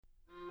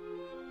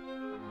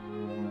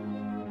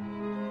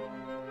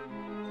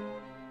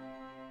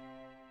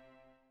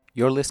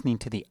You're listening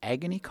to the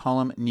Agony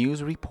Column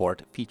News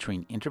Report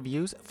featuring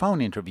interviews, phone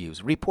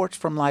interviews, reports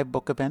from live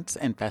book events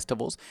and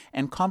festivals,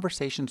 and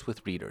conversations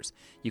with readers.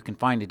 You can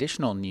find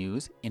additional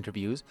news,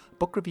 interviews,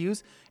 book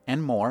reviews,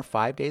 and more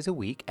 5 days a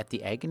week at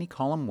the Agony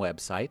Column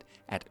website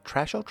at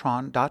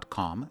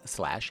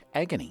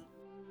trashotron.com/agony.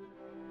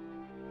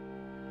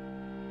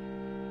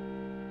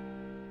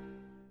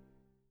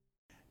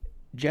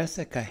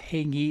 Jessica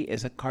Hagee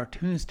is a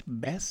cartoonist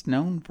best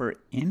known for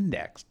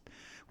Indexed,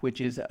 which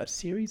is a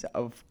series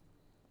of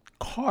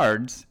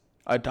cards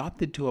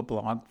adopted to a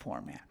blog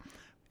format.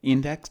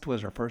 Indexed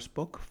was her first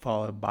book,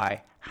 followed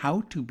by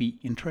How to Be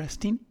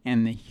Interesting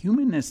and the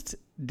Humanist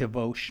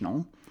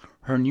Devotional.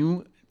 Her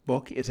new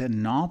book is a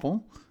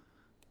novel,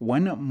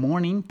 One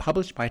Morning,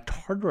 published by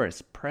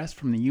Tartarus Press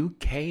from the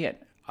UK,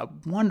 a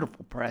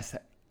wonderful press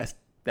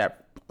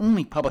that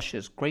only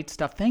publishes great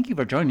stuff. Thank you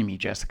for joining me,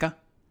 Jessica.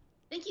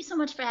 Thank you so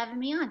much for having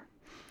me on.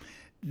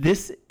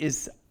 This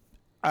is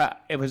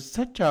it was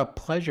such a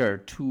pleasure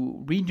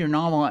to read your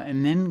novel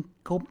and then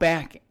go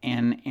back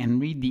and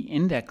read the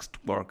indexed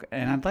work.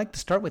 And I'd like to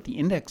start with the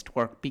indexed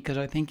work because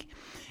I think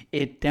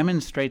it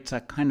demonstrates a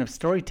kind of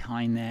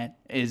storytelling that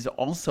is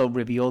also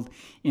revealed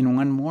in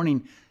One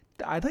Morning.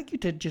 I'd like you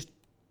to just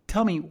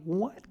tell me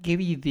what gave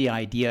you the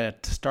idea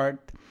to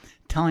start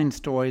telling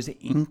stories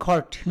in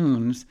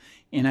cartoons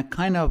in a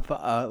kind of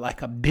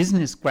like a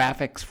business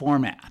graphics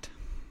format.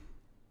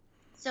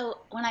 So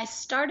when I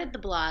started the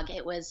blog,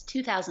 it was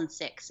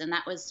 2006, and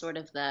that was sort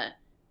of the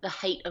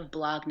height of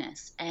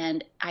blogness.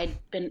 And I'd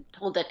been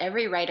told that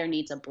every writer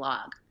needs a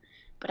blog.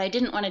 But I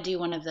didn't want to do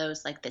one of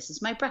those like, this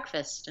is my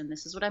breakfast, and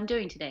this is what I'm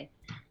doing today.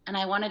 And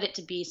I wanted it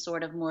to be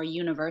sort of more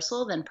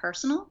universal than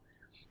personal.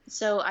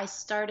 So I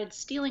started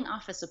stealing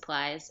office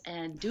supplies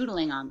and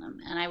doodling on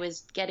them. And I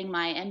was getting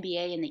my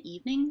MBA in the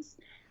evenings.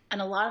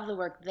 And a lot of the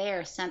work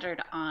there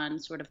centered on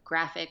sort of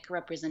graphic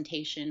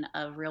representation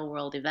of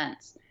real-world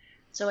events.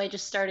 So I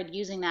just started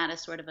using that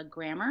as sort of a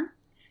grammar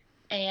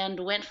and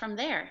went from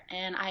there.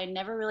 And I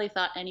never really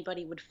thought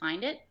anybody would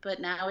find it, but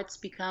now it's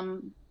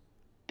become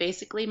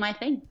basically my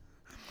thing.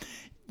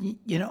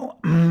 You know,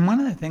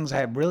 one of the things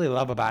I really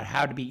love about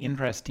How to Be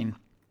Interesting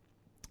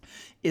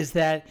is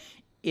that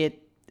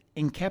it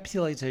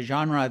encapsulates a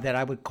genre that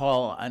I would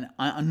call an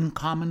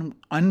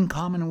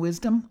uncommon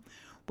wisdom,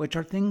 which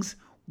are things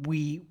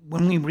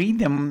when we read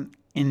them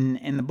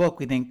in the book,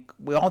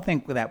 we all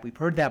think that we've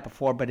heard that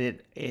before, but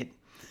it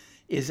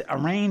is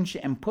arranged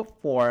and put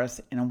for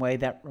us in a way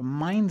that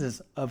reminds us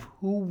of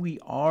who we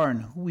are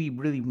and who we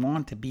really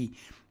want to be.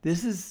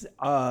 This is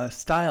a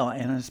style,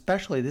 and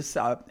especially this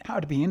How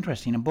to Be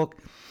Interesting, a book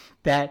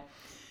that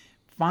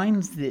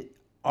finds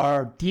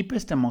our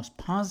deepest and most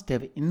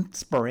positive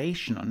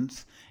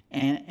inspirations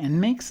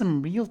and makes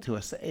them real to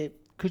us.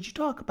 Could you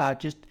talk about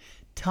just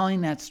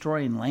telling that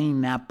story and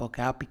laying that book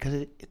out? Because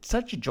it's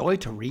such a joy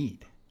to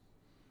read.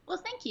 Well,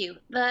 thank you.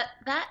 That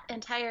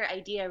entire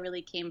idea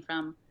really came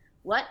from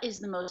what is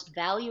the most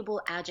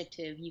valuable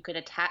adjective you could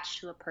attach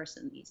to a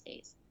person these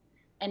days?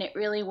 And it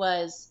really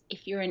was,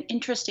 if you're an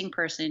interesting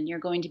person, you're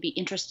going to be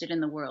interested in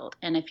the world.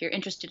 And if you're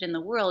interested in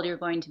the world, you're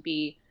going to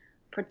be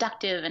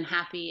productive and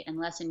happy and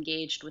less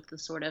engaged with the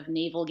sort of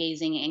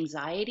navel-gazing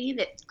anxiety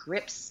that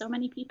grips so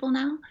many people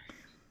now.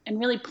 And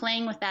really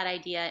playing with that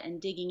idea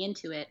and digging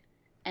into it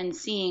and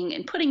seeing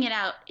and putting it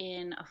out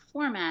in a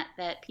format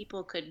that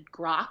people could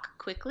grok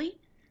quickly,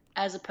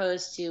 as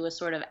opposed to a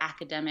sort of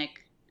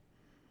academic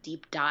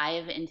deep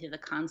dive into the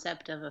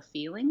concept of a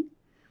feeling.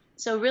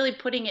 So really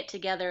putting it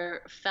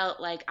together felt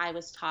like I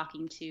was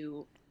talking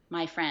to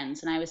my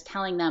friends and I was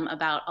telling them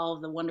about all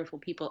of the wonderful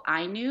people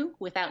I knew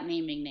without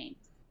naming names.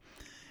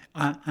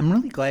 I'm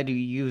really glad you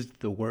used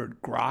the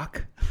word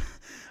grok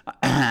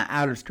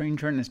out of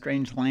Stranger in a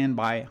Strange Land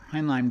by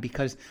Heinlein,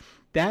 because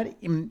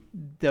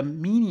the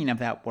meaning of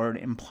that word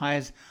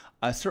implies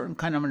a certain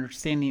kind of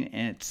understanding,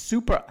 and it's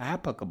super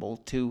applicable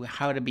to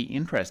How to Be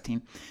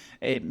Interesting.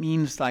 It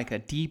means like a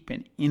deep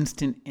and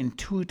instant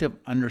intuitive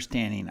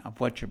understanding of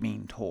what you're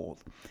being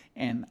told.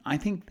 And I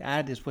think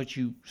that is what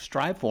you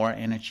strive for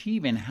and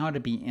achieve in How to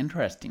Be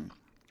Interesting.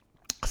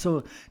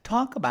 So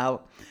talk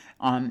about,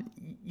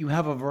 you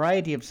have a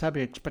variety of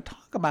subjects, but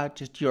talk about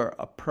just your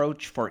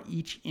approach for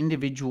each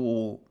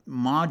individual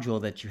module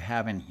that you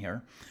have in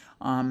here,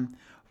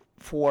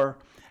 for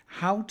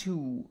how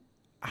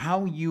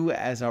you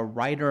as a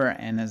writer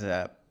and as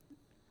a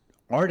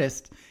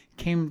artist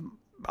came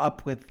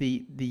up with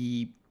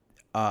the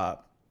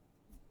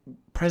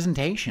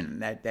presentation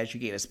that you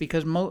gave us,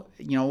 because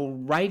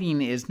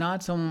writing is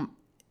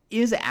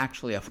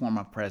actually a form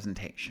of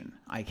presentation,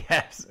 I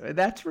guess.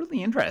 That's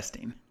really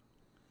interesting.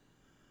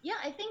 Yeah,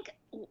 I think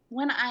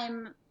when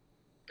I'm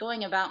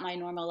going about my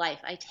normal life,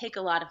 I take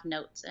a lot of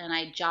notes and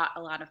I jot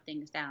a lot of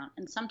things down.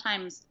 And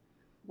sometimes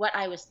what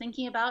I was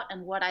thinking about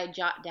and what I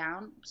jot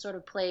down sort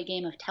of play a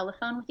game of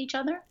telephone with each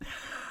other.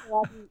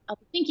 So I'll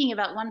be thinking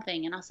about one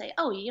thing and I'll say,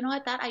 oh, you know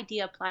what, that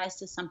idea applies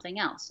to something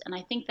else. And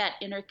I think that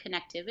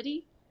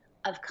interconnectivity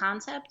of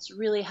concepts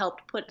really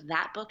helped put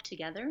that book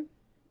together,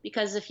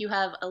 Because if you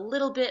have a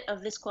little bit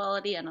of this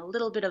quality and a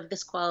little bit of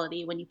this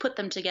quality, when you put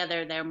them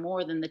together, they're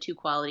more than the two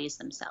qualities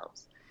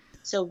themselves.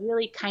 So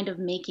really kind of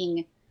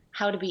making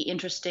how to be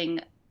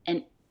interesting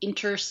an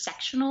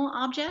intersectional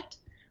object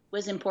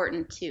was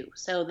important too.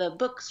 So the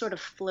book sort of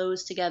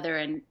flows together,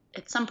 and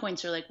at some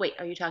points you're like, wait,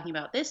 are you talking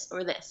about this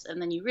or this?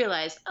 And then you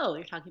realize, oh,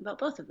 you're talking about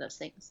both of those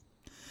things.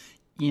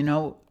 You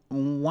know,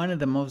 one of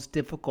the most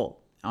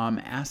difficult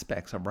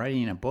aspects of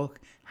writing a book,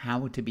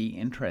 how to be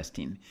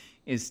interesting,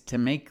 is to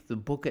make the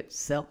book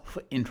itself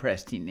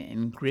interesting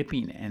and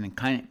gripping and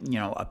kind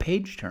of, a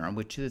page turner,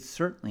 which it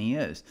certainly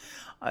is.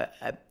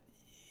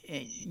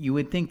 You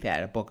would think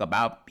that a book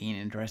about being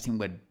interesting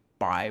would,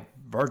 by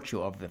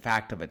virtue of the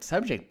fact of its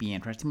subject, be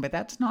interesting, but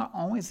that's not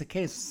always the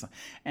case.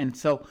 And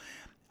so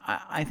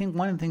I think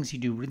one of the things you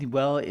do really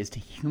well is to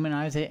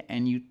humanize it,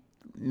 and you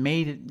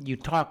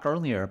talked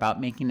earlier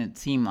about making it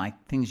seem like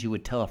things you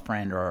would tell a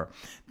friend or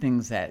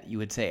things that you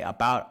would say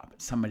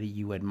about somebody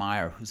you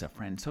admire who's a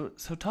friend.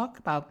 So talk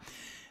about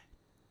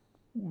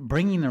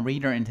bringing the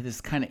reader into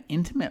this kind of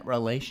intimate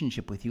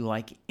relationship with you,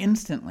 like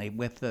instantly,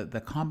 with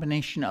the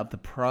combination of the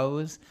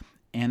prose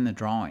and the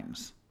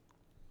drawings.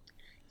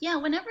 Yeah,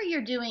 whenever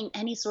you're doing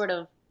any sort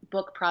of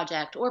book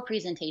project or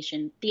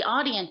presentation, the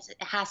audience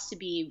has to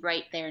be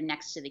right there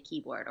next to the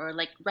keyboard or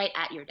like right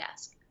at your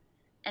desk.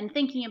 And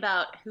thinking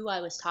about who I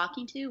was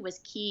talking to was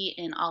key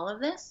in all of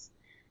this.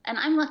 And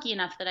I'm lucky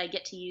enough that I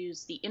get to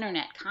use the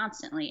internet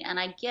constantly, and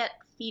I get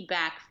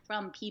feedback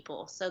from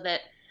people, so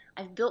that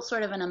I've built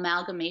sort of an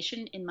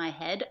amalgamation in my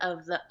head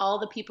of all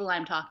the people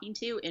I'm talking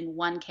to in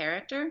one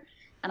character.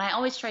 And I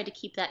always tried to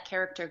keep that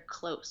character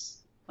close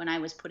when I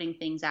was putting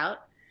things out.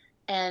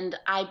 And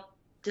I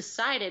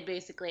decided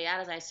basically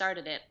as I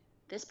started it,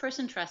 this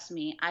person trusts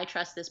me, I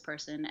trust this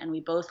person, and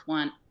we both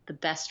want the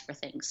best for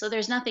things. So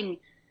there's nothing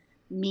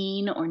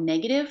mean or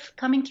negative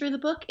coming through the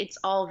book. It's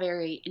all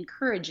very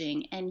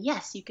encouraging. And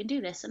yes, you can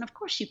do this. And of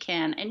course you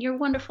can. And you're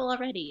wonderful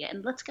already.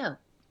 And let's go.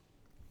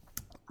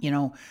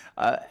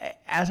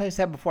 As I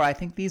said before, I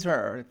think these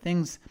are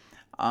things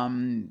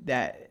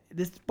that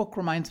this book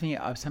reminds me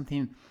of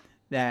something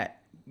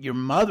that your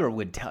mother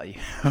would tell you.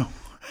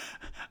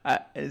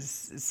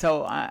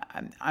 So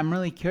I'm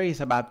really curious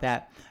about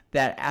that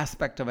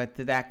aspect of it.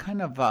 That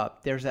kind of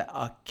there's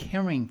a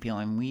caring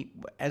feeling.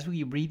 As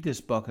we read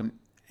this book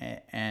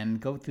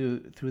and go through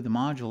the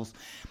modules,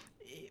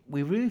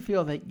 we really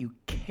feel that you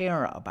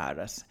care about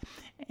us.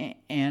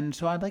 And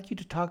so I'd like you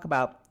to talk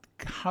about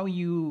how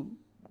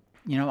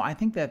I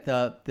think that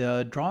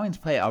the drawings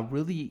play a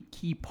really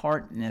key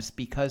part in this,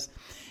 because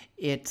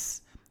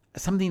it's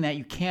something that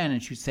you can,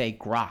 as you say,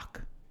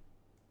 grok.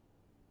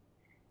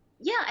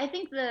 Yeah, I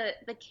think the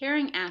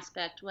caring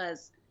aspect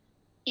was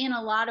in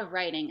a lot of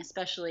writing,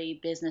 especially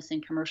business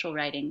and commercial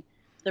writing.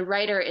 The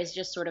writer is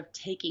just sort of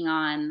taking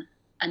on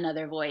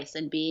another voice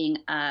and being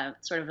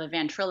sort of a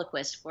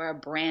ventriloquist for a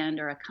brand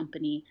or a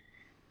company.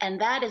 And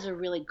that is a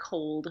really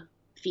cold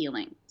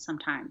feeling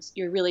sometimes.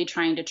 You're really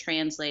trying to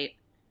translate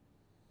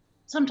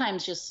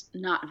sometimes just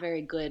not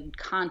very good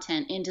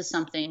content into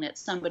something that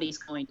somebody's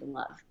going to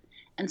love.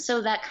 And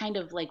so that kind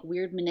of like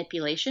weird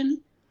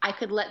manipulation, I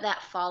could let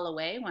that fall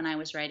away when I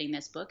was writing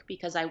this book,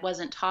 because I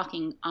wasn't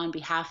talking on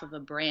behalf of a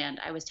brand.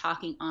 I was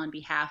talking on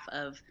behalf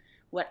of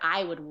what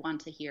I would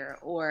want to hear,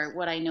 or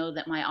what I know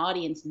that my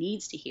audience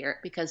needs to hear,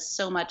 because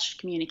so much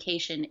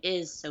communication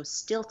is so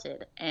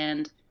stilted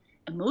and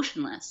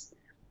emotionless.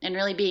 And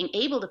really being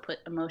able to put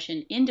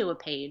emotion into a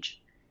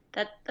page,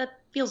 that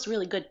feels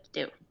really good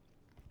to do.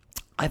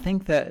 I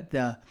think that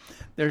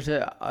there's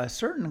a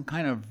certain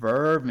kind of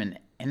verve and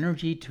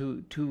energy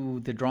to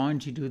the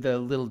drawings. You do the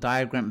little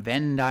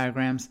Venn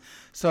diagrams.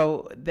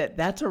 So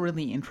that's a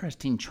really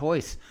interesting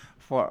choice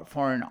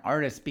for an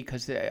artist,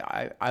 because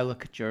I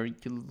look at your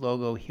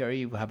logo here.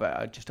 You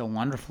have just a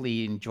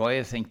wonderfully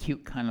joyous and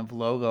cute kind of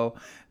logo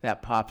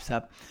that pops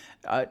up.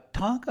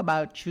 Talk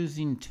about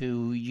choosing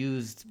to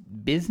use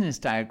business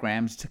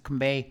diagrams to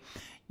convey,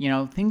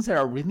 things that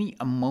are really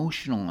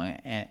emotional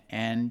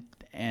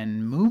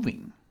and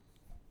moving.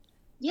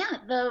 Yeah,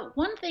 the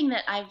one thing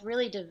that I've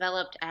really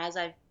developed as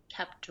I've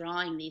kept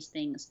drawing these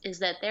things is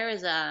that there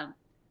is a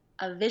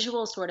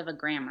visual sort of a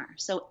grammar.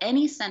 So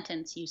any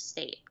sentence you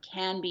state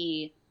can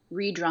be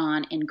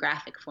redrawn in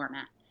graphic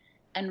format.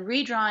 And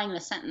redrawing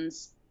the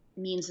sentence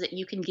means that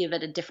you can give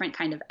it a different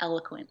kind of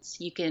eloquence.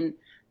 You can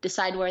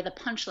decide where the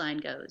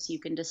punchline goes. You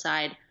can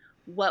decide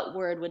what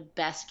word would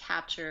best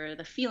capture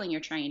the feeling you're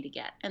trying to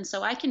get. And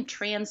so I can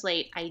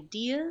translate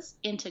ideas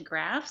into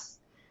graphs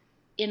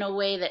in a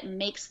way that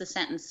makes the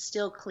sentence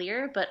still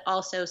clear, but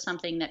also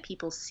something that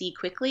people see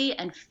quickly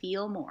and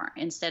feel more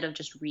instead of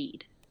just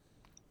read.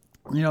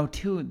 What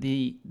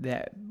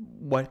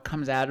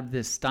comes out of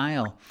this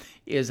style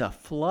is a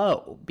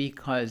flow,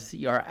 because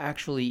you're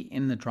actually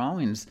in the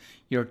drawings,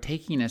 you're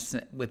taking us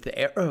with the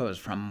arrows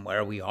from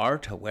where we are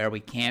to where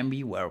we can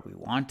be, where we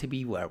want to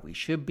be, where we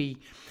should be.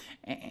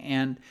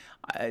 And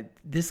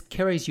this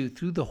carries you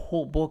through the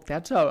whole book.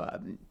 That's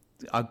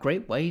a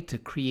great way to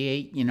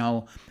create,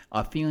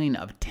 a feeling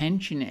of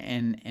tension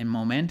and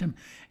momentum.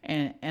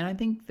 And I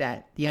think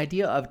that the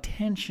idea of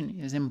tension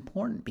is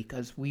important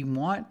because we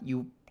want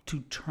you to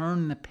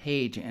turn the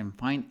page and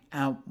find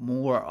out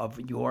more of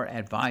your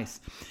advice.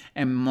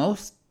 And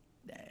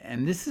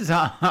this is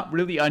a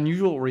really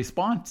unusual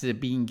response to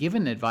being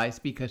given advice,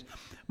 because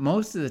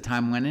most of the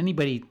time when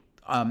anybody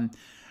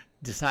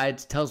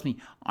tells me,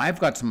 I've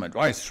got some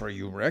advice for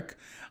you, Rick,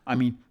 I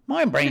mean,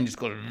 my brain just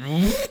goes,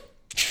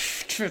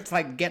 it's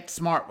like Get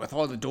Smart with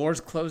all the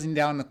doors closing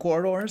down the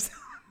corridors.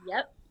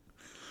 Yep.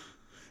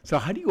 So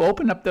how do you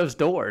open up those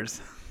doors?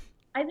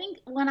 I think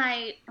when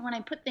I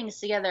put things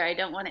together, I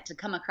don't want it to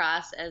come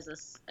across as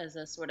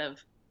a sort of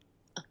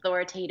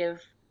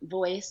authoritative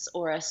voice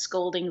or a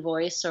scolding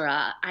voice or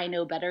a I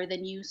know better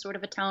than you sort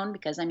of a tone,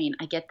 because I mean,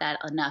 I get that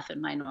enough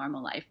in my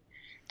normal life.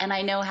 And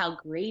I know how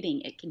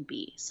grating it can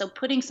be. So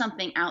putting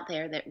something out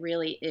there that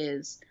really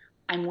is,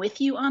 I'm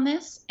with you on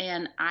this,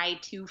 and I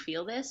too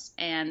feel this,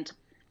 and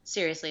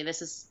seriously,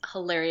 this is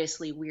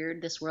hilariously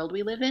weird, this world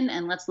we live in,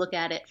 and let's look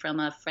at it from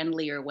a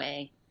friendlier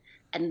way.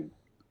 And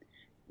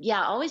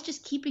yeah, always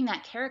just keeping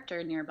that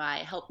character nearby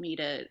helped me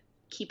to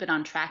keep it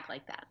on track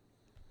like that.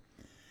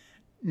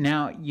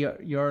 Now,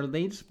 your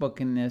latest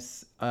book in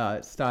this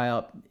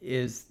style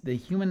is The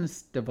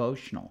Humanist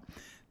Devotional.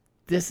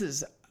 This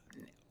is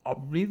a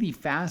really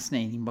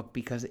fascinating book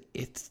because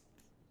it's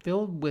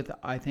filled with,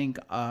 I think,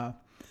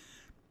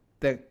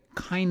 the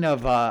kind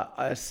of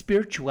a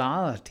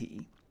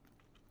spirituality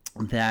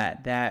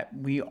that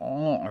we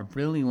all are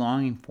really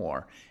longing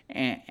for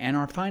and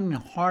are finding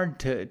it hard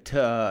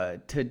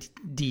to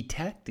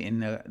detect in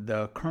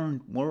the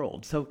current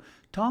world. So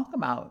talk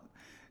about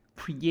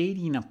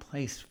creating a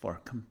place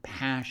for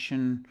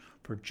compassion,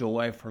 for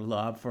joy, for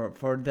love,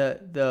 for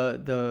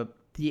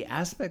the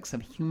aspects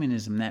of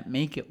humanism that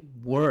make it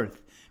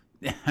worth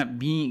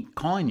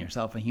calling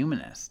yourself a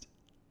humanist.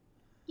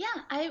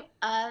 Yeah,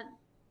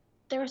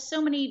 there are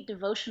so many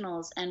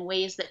devotionals and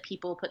ways that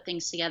people put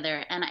things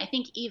together, and I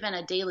think even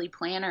a daily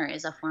planner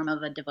is a form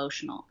of a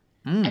devotional.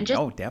 And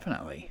just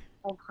definitely.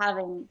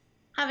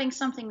 Having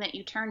something that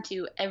you turn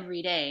to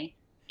every day,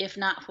 if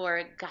not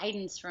for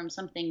guidance from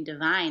something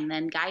divine,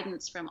 then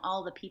guidance from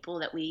all the people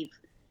that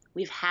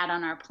we've had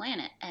on our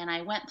planet. And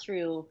I went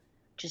through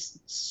just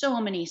so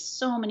many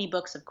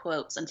books of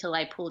quotes until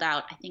I pulled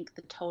out, I think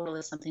the total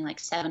is something like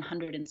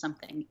 700 and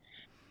something.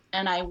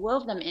 And I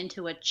wove them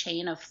into a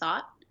chain of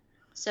thought.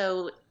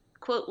 So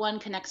quote 1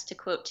 connects to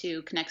quote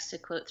 2, connects to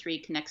quote 3,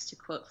 connects to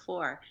quote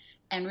 4,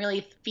 and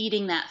really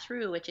feeding that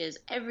through, which is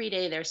every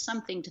day there's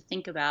something to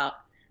think about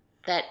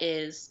that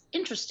is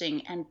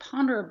interesting and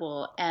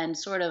ponderable and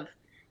sort of,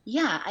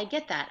 yeah, I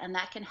get that, and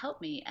that can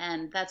help me.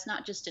 And that's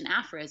not just an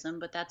aphorism,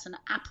 but that's an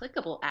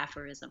applicable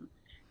aphorism.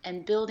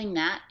 And building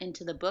that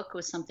into the book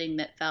was something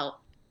that felt,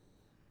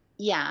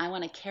 yeah, I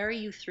want to carry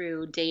you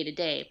through day to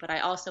day, but I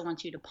also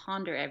want you to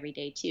ponder every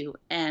day too.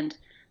 And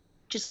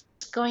just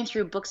going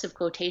through books of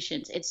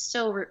quotations, it's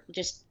so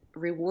just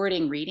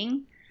rewarding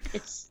reading.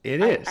 It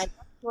is. I love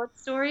short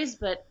stories,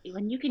 but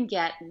when you can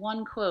get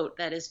one quote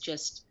that is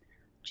just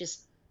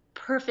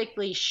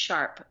perfectly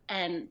sharp,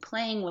 and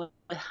playing with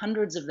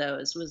hundreds of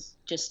those was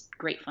just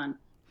great fun.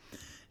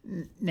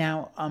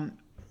 Now,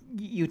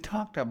 you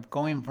talked of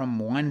going from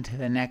one to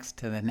the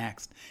next,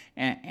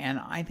 and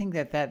I think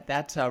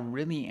that's a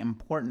really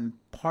important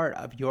part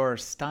of your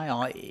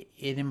style.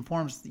 It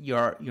informs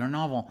your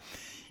novel.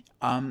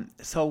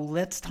 So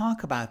let's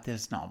talk about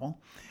this novel.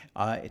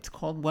 It's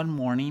called One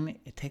Morning.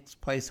 It takes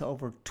place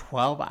over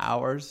 12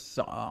 hours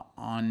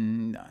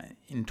in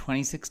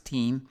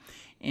 2016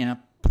 in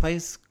a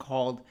place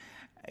called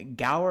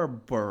Gower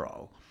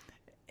Borough.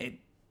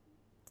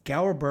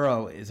 Gower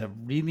Borough is a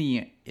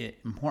really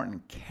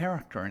important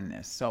character in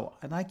this. So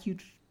I'd like you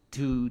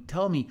to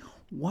tell me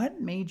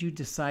what made you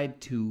decide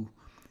to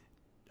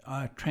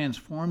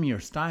transform your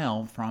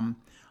style from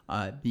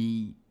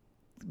the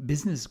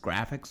business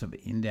graphics of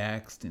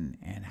Indexed and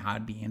how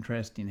it'd be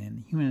interesting in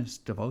the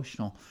Humanist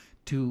Devotional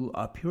to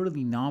a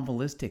purely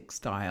novelistic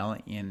style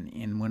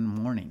in One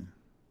Morning.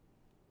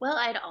 Well,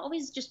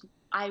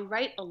 I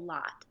write a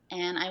lot,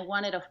 and I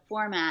wanted a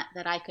format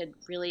that I could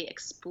really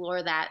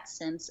explore that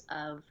sense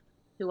of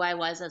who I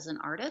was as an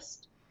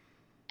artist.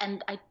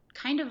 And I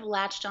kind of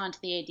latched on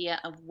to the idea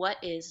of what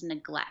is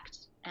neglect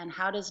and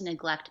how does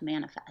neglect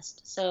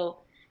manifest. So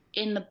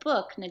in the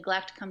book,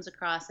 neglect comes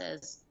across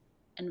as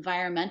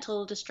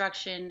environmental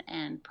destruction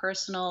and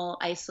personal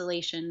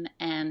isolation,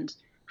 and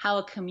how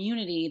a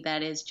community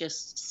that is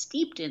just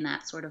steeped in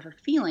that sort of a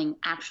feeling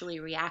actually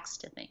reacts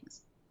to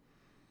things.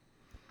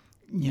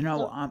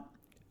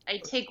 I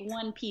take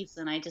one piece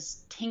and I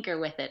just tinker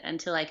with it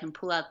until I can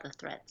pull out the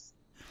threads.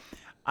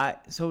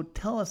 So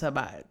tell us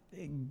about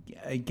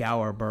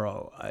Gower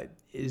Borough.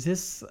 Is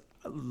this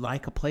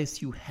like a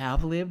place you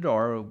have lived,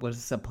 or was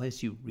this a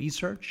place you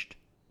researched?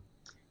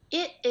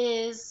 It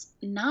is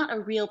not a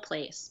real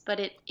place, but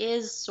it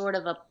is sort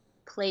of a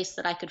place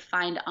that I could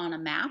find on a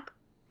map.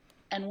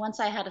 And once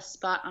I had a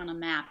spot on a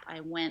map,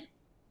 I went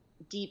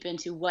deep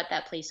into what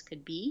that place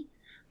could be.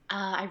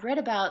 I read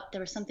about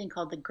there was something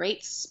called the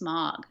Great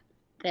Smog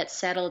that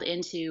settled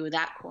into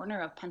that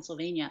corner of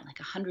Pennsylvania like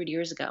 100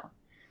 years ago,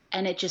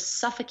 and it just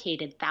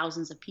suffocated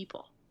thousands of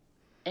people.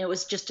 And it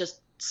was just a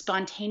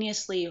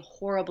spontaneously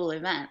horrible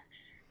event.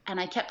 And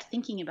I kept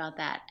thinking about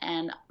that.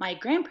 And my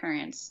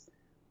grandparents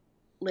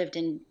lived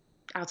in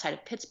outside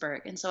of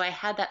Pittsburgh, and so I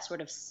had that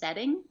sort of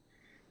setting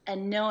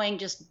and knowing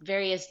just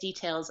various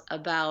details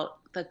about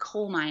the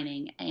coal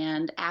mining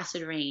and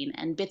acid rain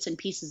and bits and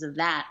pieces of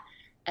that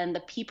and the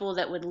people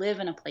that would live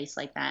in a place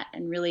like that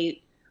and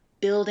really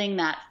building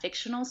that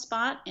fictional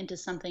spot into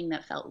something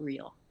that felt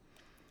real.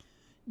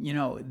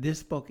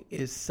 This book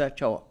is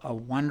such a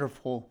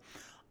wonderful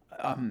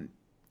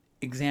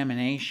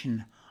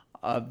examination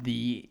of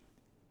the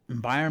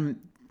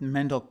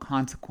environmental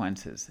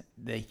consequences,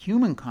 the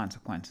human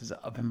consequences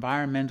of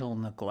environmental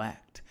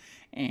neglect.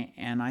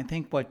 And I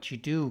think what you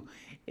do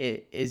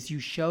is you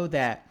show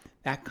that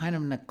kind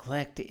of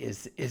neglect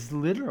is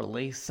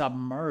literally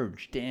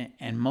submerged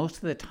and most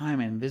of the time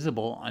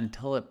invisible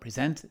until it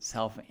presents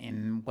itself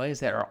in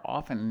ways that are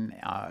often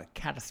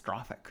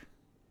catastrophic.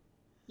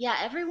 Yeah,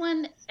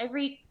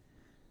 every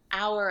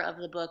hour of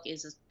the book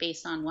is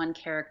based on one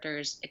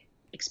character's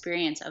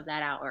experience of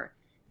that hour.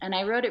 And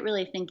I wrote it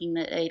really thinking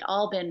that they'd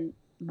all been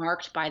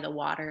marked by the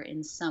water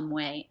in some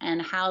way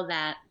and how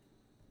that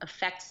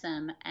affects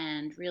them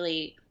and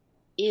really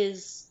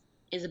is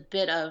a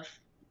bit of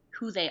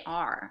who they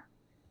are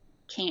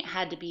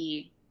had to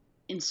be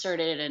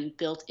inserted and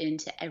built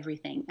into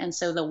everything. And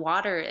so the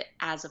water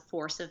as a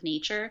force of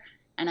nature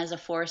and as a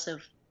force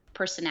of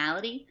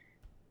personality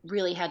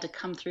really had to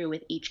come through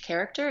with each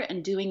character,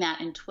 and doing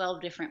that in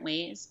 12 different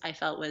ways I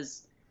felt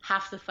was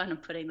half the fun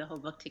of putting the whole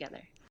book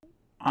together.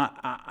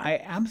 I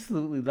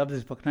absolutely love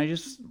this book, and I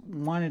just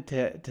wanted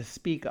to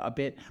speak a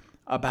bit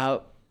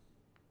about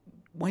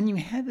when you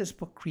had this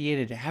book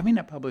created. Having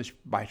it published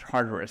by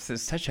Tartarus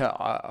is such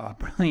a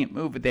brilliant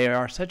move. They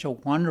are such a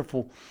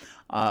wonderful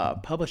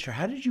publisher.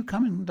 How did you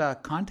come into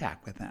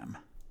contact with them?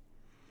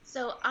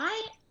 So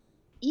I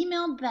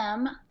emailed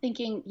them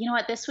thinking, you know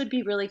what, this would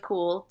be really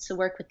cool to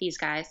work with these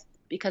guys,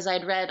 because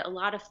I'd read a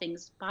lot of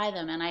things by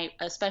them, and I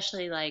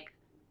especially like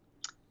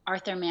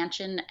Arthur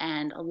Machen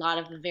and a lot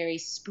of the very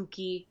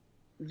spooky,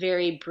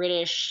 very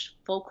British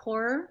folk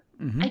horror,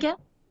 I guess.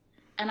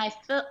 And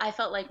I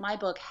felt like my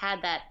book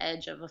had that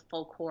edge of a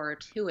folk horror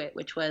to it,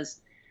 which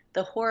was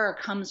the horror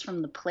comes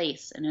from the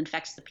place and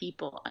infects the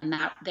people, and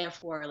that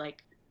therefore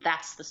like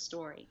that's the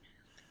story.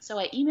 So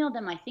I emailed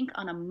them, I think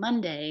on a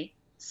Monday,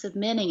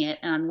 submitting it,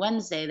 and on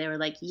Wednesday they were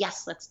like,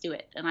 yes, let's do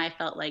it. And I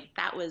felt like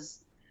that was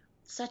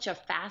such a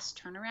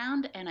fast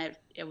turnaround, and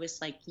it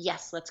was like,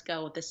 yes, let's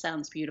go, this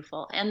sounds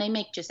beautiful. And they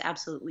make just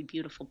absolutely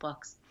beautiful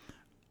books.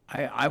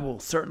 I will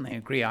certainly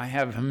agree. I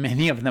have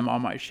many of them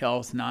on my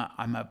shelves, and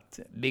I'm a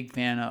big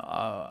fan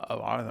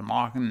of Arthur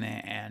Machen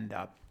and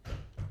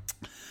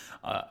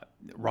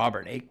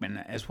Robert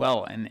Aickman as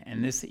well,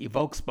 and this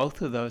evokes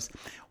both of those.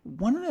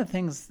 One of the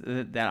things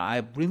that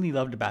I really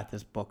loved about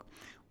this book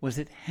was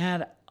it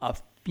had a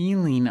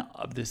feeling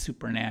of the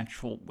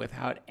supernatural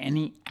without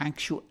any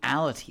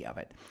actuality of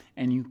it,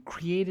 and you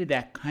created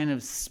that kind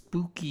of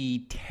spooky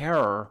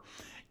terror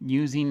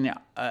using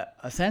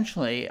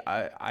essentially,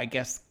 I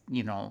guess,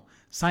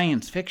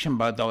 science fiction,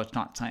 but though it's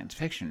not science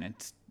fiction,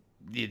 it's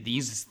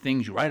these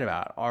things you write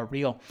about are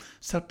real.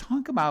 So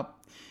talk about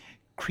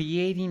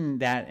creating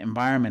that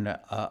environment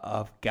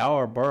of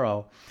Gower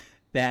Borough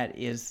that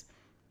is,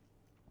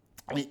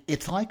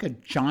 it's like a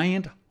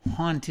giant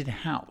haunted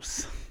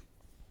house.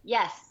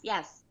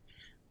 Yes.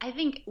 I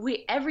think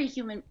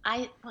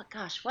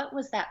what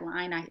was that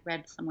line I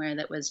read somewhere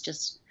that was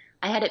just,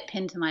 I had it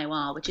pinned to my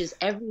wall, which is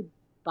every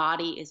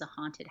body is a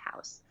haunted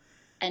house.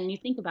 And you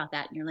think about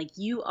that and you're like,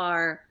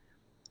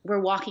 we're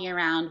walking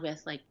around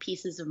with like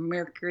pieces of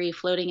mercury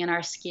floating in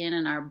our skin,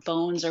 and our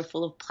bones are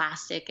full of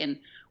plastic, and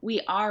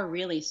we are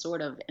really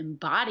sort of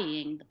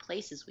embodying the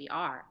places we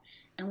are.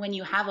 And when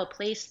you have a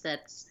place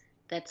that's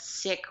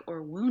sick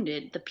or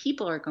wounded, the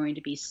people are going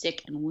to be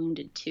sick and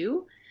wounded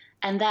too.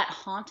 And that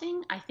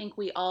haunting, I think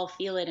we all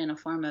feel it in a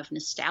form of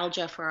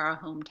nostalgia for our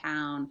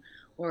hometown,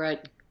 or a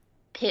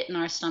pit in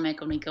our stomach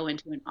when we go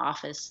into an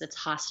office that's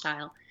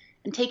hostile.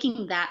 And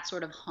taking that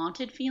sort of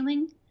haunted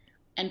feeling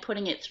and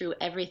putting it through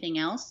everything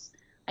else,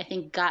 I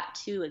think got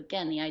to,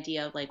 again, the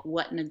idea of like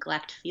what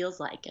neglect feels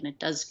like. And it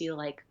does feel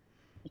like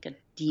a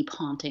deep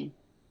haunting.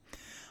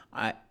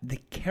 The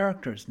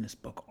characters in this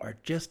book are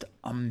just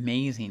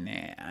amazing.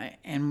 And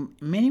in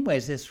many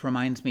ways, this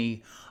reminds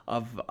me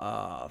of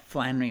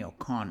Flannery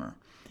O'Connor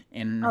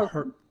and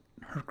her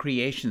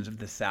creations of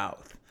the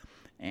South.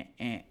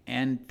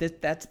 And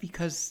that's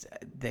because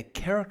the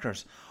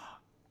characters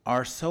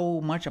are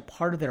so much a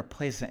part of their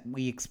place that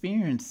we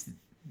experience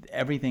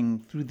everything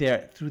through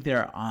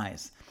their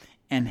eyes.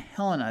 And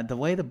Helena, the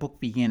way the book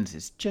begins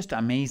is just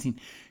amazing.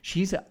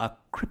 She's a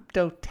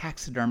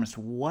cryptotaxidermist.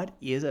 What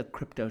is a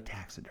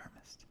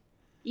cryptotaxidermist?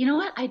 You know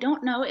what? I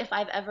don't know if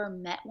I've ever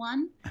met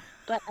one,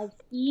 but I've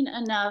seen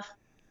enough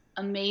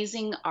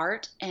amazing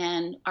art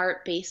and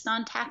art based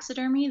on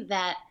taxidermy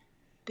that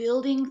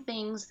building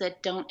things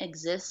that don't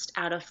exist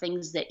out of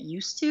things that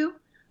used to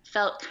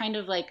felt kind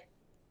of like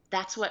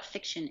that's what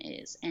fiction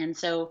is. And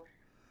so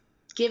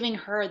giving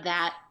her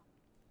that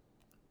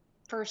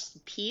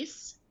first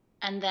piece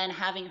and then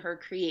having her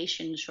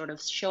creation sort of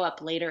show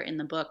up later in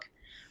the book,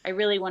 I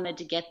really wanted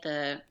to get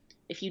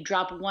if you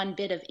drop one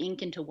bit of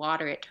ink into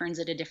water, it turns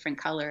it a different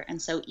color.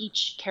 And so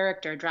each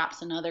character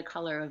drops another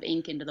color of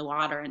ink into the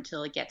water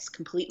until it gets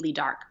completely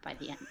dark by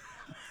the end.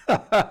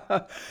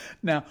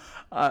 Now,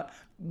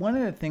 one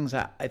of the things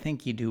I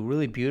think you do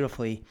really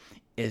beautifully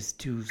is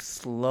to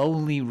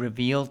slowly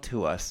reveal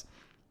to us,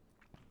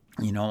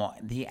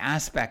 the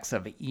aspects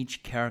of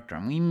each character.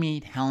 And we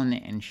meet Helen,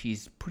 and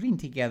she's putting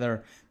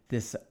together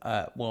this,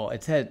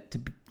 it said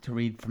to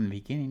read from the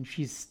beginning,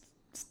 she's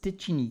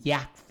stitching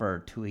yak fur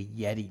to a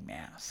Yeti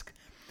mask.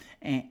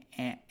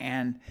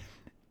 And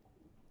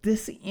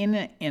this in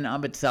and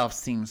of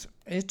itself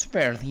it's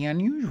fairly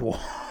unusual.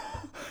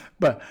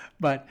 but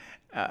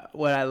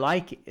what I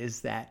like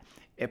is that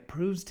it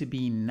proves to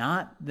be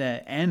not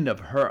the end of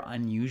her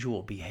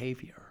unusual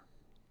behavior.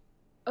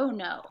 Oh,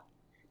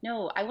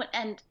 no.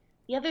 And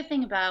the other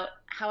thing about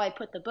how I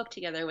put the book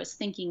together was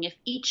thinking if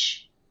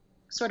each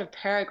sort of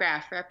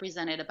paragraph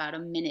represented about a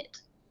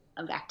minute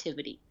of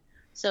activity.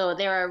 So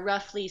there are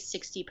roughly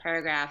 60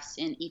 paragraphs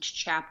in each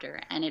chapter,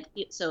 and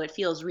so it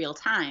feels real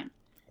time.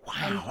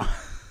 Wow,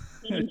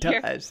 it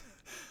does.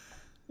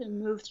 To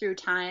move through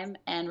time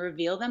and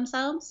reveal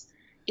themselves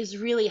is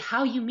really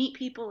how you meet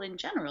people in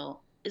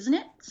general, isn't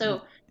it?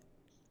 So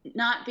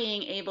not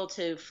being able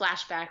to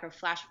flash back or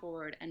flash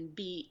forward and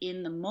be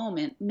in the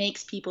moment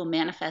makes people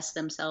manifest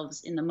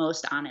themselves in the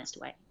most honest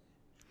way.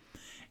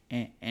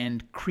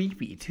 And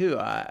creepy, too.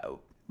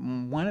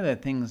 One of the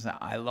things that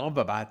I love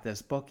about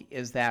this book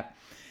is that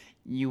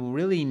you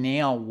really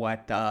nail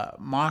what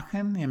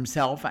Machen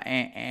himself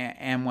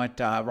and what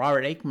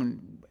Robert Aickman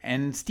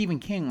and Stephen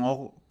King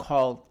all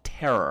call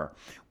terror,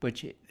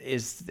 which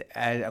is,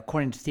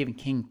 according to Stephen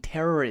King,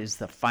 terror is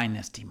the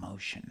finest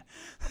emotion.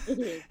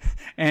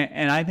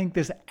 and I think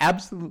this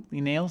absolutely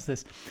nails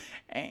this.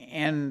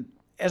 And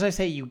as I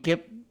say, you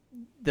get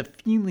the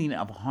feeling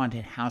of a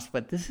haunted house,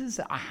 but this is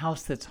a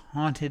house that's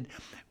haunted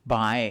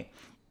by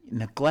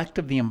neglect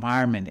of the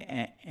environment,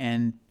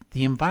 and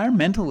the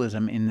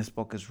environmentalism in this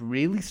book is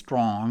really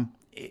strong.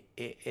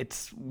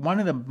 It's one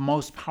of the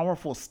most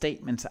powerful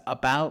statements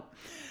about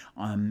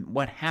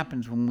what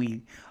happens when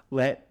we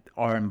let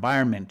our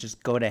environment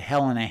just go to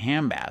hell in a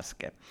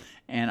handbasket.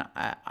 And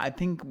I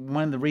think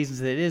one of the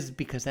reasons it is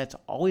because that's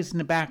always in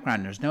the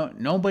background. There's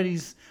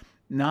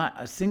not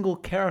a single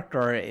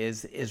character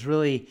is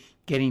really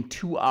getting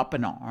too up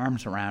in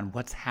arms around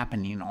what's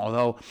happening.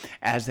 Although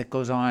as it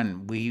goes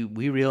on, we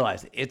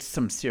realize it's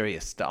some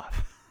serious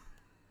stuff.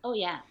 Oh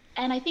yeah,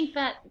 and I think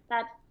that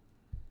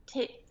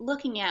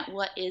looking at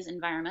what is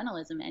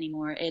environmentalism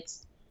anymore,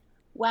 it's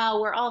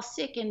wow, we're all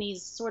sick in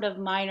these sort of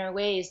minor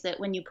ways that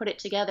when you put it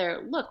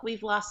together, look,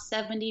 we've lost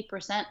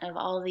 70% of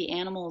all of the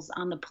animals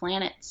on the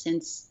planet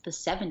since the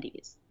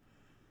 70s.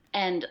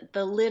 And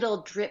the little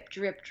drip,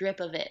 drip,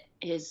 drip of it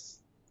is,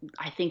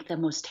 I think, the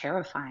most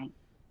terrifying.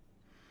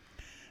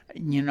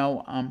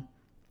 One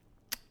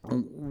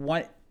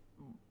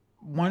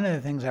of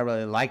the things I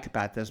really liked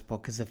about this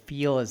book is the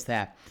feel is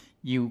that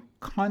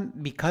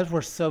because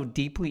we're so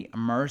deeply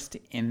immersed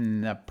in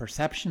the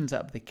perceptions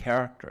of the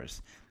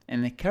characters,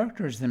 and the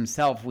characters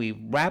themselves, we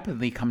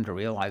rapidly come to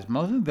realize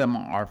most of them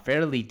are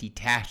fairly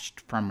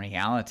detached from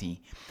reality,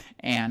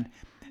 and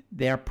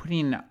they're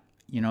putting,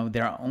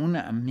 their own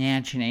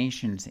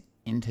imaginations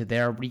into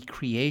their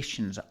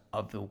recreations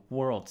of the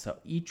world. So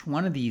each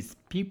one of these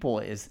people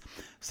is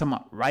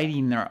somewhat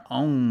writing their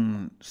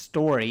own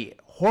story,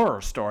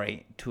 horror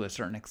story to a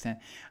certain extent.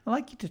 I'd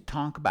like you to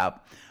talk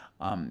about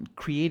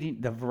creating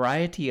the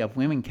variety of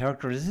women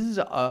characters. This is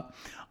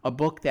a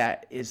book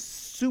that is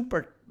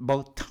super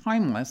both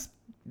timeless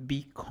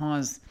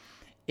because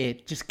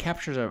it just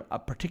captures a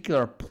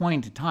particular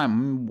point in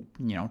time,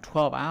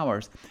 12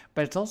 hours,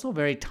 but it's also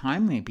very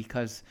timely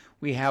because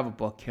we have a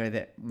book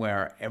here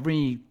where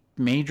every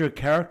major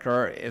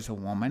character is a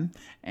woman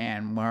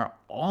and where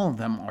all of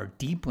them are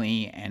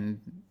deeply and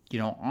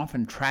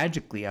often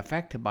tragically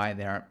affected by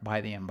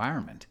the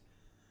environment.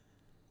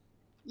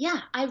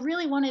 Yeah, I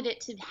really wanted it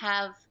to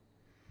have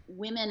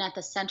women at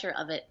the center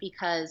of it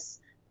because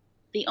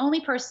the only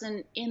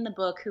person in the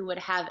book who would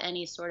have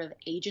any sort of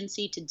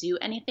agency to do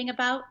anything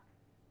about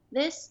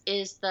this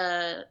is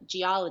the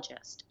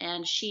geologist,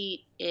 and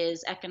she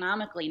is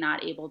economically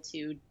not able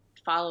to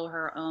follow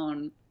her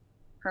own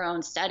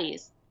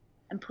studies,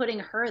 and putting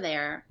her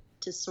there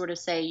to sort of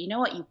say, you know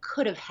what you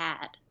could have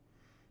had,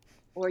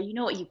 or you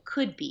know what you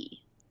could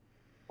be,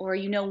 or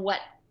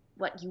what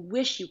you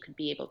wish you could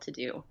be able to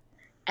do,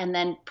 and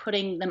then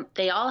putting them,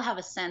 they all have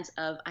a sense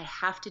of, I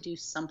have to do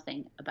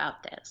something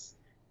about this,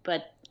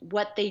 but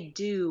what they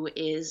do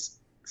is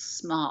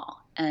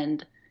small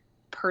and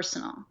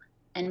personal,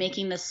 and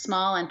making the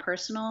small and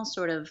personal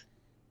sort of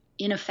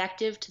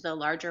ineffective to the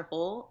larger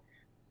whole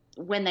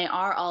when they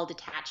are all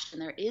detached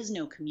and there is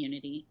no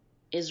community.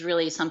 is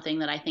really something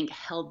that I think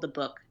held the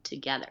book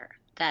together.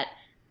 That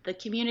the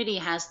community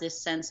has this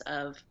sense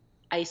of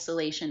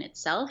isolation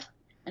itself.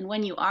 And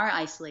when you are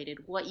isolated,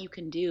 what you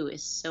can do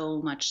is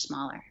so much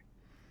smaller.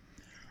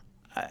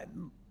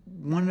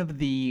 One of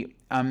the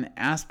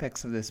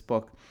aspects of this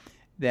book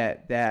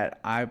that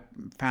I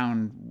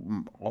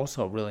found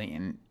also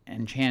really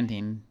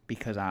enchanting,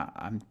 because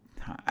I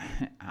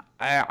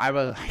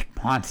really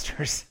like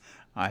monsters.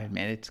 I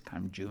admit it's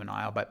kind of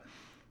juvenile, but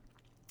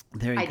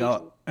there you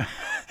go.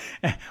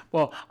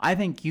 Well, I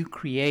think you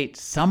create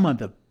some of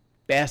the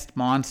best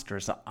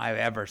monsters I've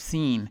ever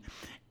seen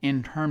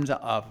in terms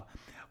of,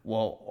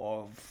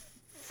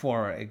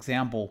 for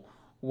example,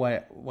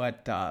 what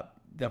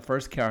the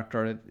first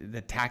character,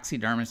 the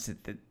taxidermist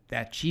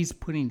that she's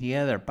putting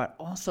together, but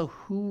also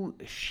who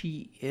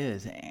she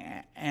is.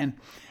 And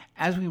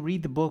as we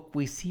read the book,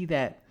 we see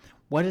that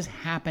what has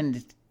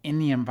happened in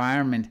the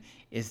environment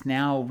is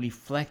now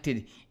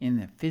reflected in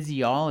the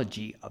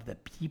physiology of the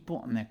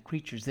people and the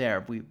creatures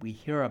there. We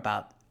hear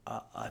about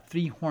a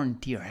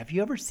three-horned deer. Have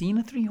you ever seen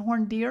a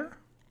three-horned deer?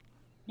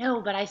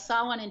 No, but I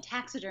saw one in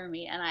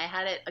taxidermy, and I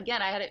had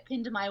it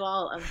pinned to my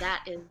wall. Of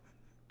that is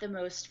the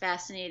most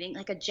fascinating,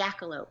 like a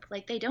jackalope.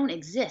 Like, they don't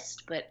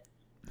exist, but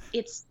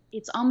it's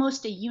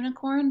almost a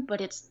unicorn,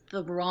 but it's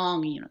the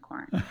wrong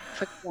unicorn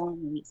for the wrong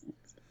reasons.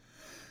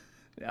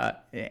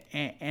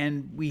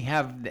 And we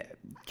have the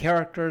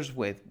characters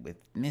with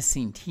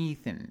missing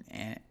teeth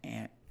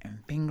and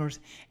fingers.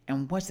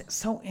 And what's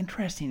so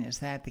interesting is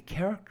that the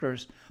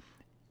characters,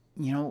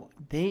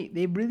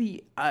 they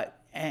really,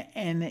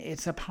 and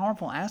it's a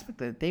powerful aspect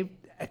that they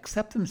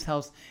accept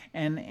themselves,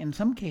 and in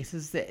some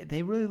cases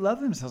they really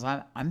love themselves.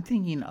 I'm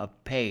thinking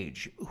of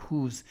Paige,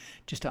 who's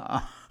just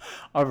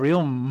a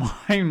real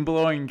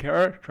mind-blowing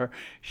character.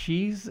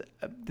 She's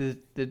the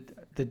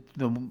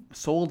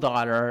sole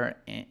daughter.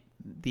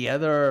 The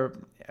other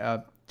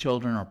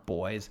children are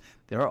boys.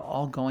 They're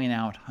all going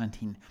out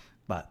hunting,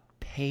 but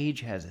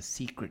Paige has a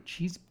secret.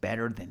 She's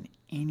better than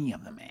any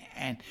of them,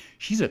 and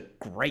she's a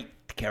great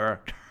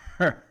character.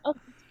 Oh,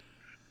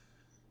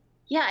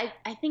 yeah,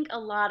 I think a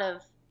lot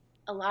of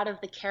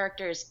the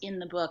characters in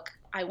the book,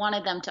 I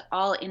wanted them to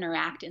all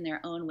interact in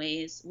their own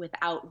ways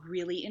without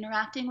really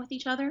interacting with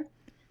each other.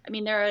 I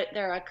mean, there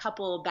are a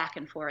couple back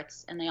and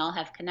forths, and they all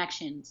have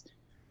connections,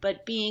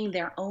 but being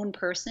their own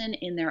person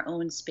in their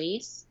own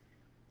space.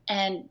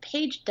 And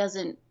Paige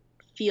doesn't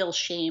feel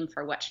shame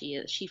for what she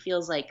is. She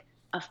feels like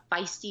a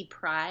feisty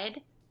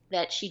pride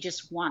that she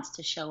just wants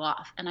to show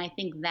off. And I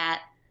think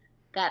that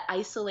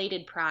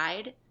isolated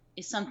pride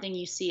is something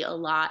you see a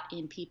lot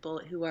in people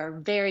who are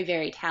very,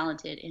 very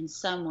talented in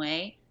some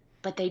way,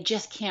 but they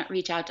just can't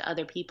reach out to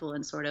other people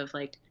and sort of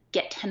like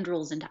get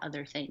tendrils into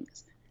other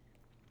things.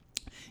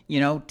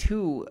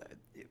 Too,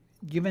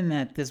 given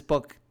that this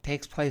book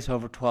takes place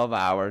over 12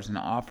 hours and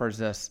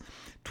offers us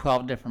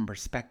 12 different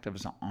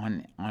perspectives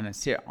on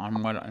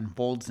what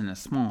unfolds in a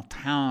small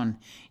town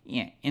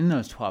in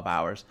those 12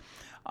 hours,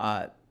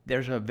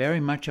 there's a very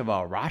much of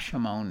a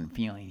Rashomon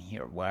feeling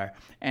here,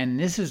 and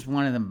this is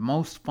one of the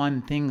most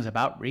fun things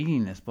about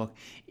reading this book,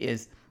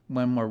 is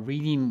when we're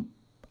reading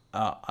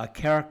a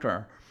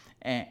character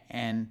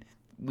and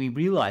we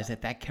realize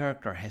that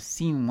character has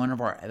seen one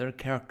of our other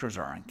characters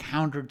or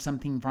encountered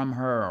something from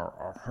her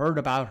or heard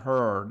about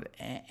her.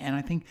 And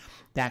I think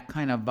that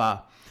kind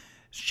of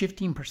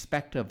shifting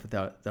perspective,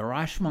 the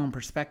Rashomon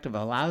perspective,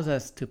 allows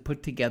us to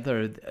put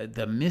together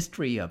the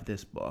mystery of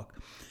this book.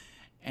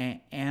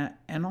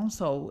 And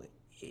also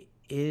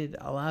it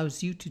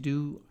allows you to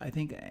do, I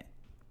think,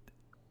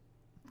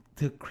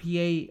 to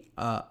create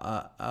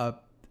a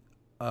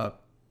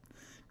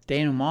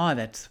denouement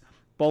that's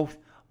both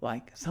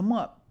like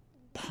somewhat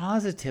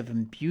positive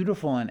and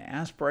beautiful and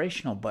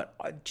aspirational,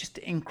 but just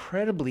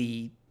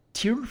incredibly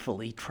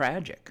tearfully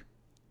tragic.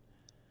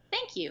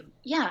 Thank you.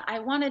 Yeah, I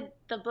wanted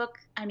the book,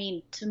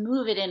 to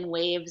move it in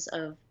waves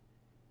of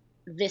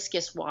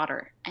viscous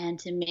water, and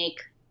to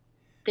make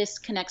this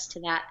connects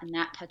to that and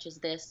that touches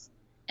this,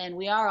 and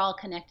we are all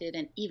connected,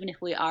 and even if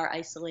we are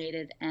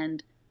isolated,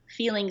 and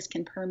feelings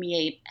can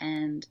permeate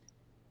and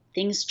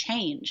things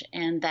change,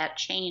 and that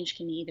change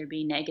can either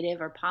be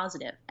negative or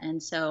positive.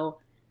 And so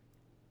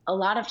a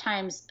lot of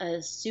times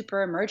a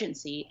super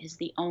emergency is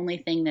the only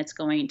thing that's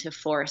going to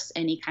force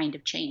any kind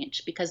of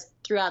change, because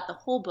throughout the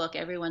whole book,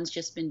 everyone's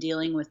just been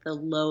dealing with the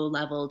low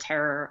level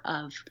terror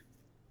of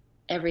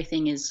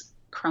everything is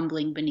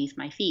crumbling beneath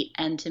my feet.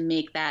 And to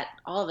make that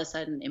all of a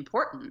sudden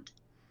important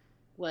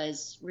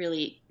was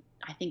really,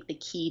 I think, the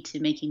key to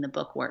making the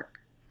book work.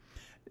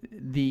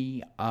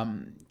 The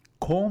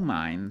coal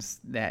mines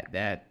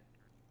that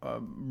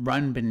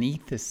run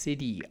beneath the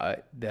city,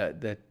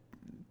 the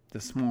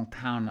small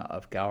town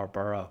of Gower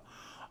Borough,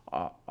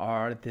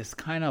 are this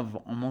kind of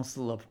almost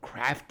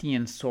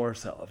Lovecraftian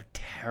source of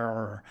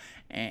terror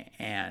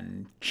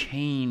and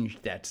change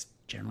that's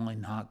generally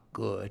not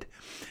good.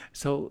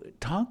 So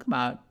talk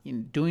about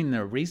doing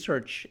the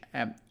research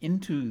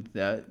into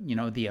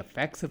the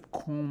effects of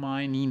coal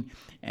mining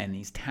and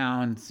these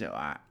towns.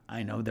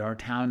 I know there are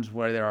towns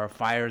where there are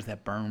fires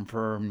that burn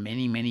for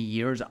many, many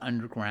years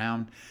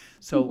underground.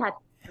 Isn't So, that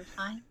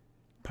terrifying?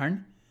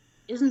 pardon?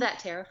 Isn't that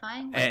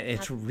terrifying? Like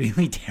It's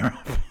really it's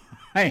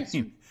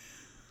terrifying.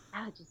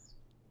 just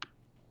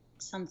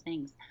some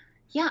things.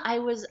 Yeah, I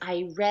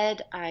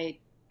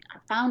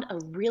found a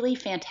really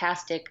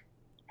fantastic,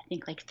 I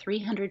think like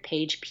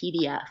 300-page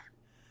PDF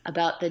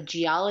about the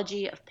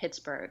geology of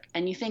Pittsburgh.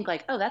 And you think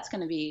like, oh, that's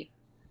going to be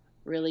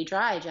really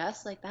dry,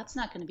 Jess. Like that's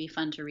not going to be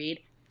fun to read.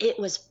 It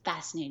was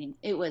fascinating.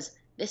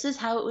 This is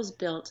how it was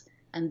built,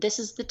 and this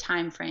is the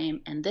time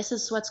frame, and this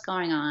is what's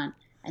going on,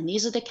 and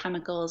these are the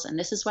chemicals, and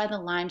this is why the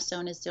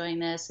limestone is doing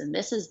this, and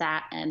this is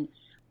that. And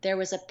there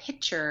was a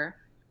picture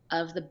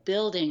of the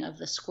building of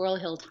the Squirrel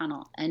Hill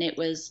Tunnel, and it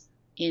was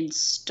in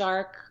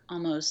stark,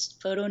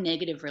 almost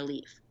photo-negative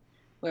relief,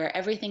 where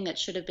everything that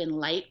should have been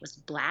light was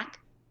black.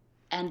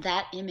 And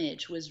that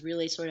image was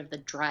really sort of the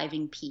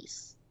driving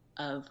piece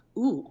of,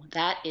 ooh,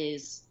 that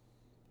is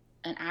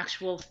an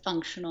actual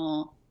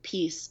functional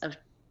piece of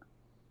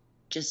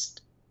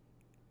just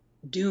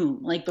doom.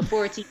 Like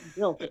before it's even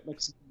built, it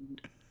looks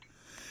doomed.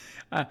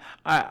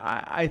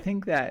 I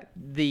think that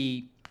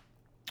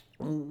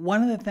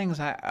one of the things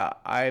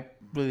I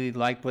really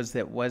liked was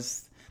the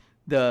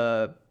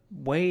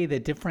way the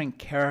different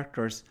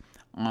characters,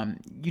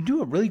 you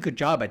do a really good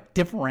job at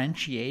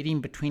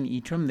differentiating between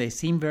each of them. They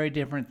seem very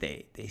different.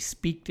 They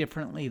speak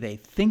differently. They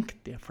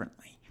think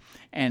differently.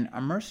 And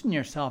immersing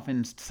yourself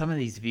in some of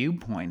these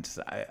viewpoints,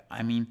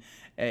 I mean,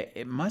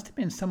 it must have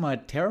been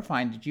somewhat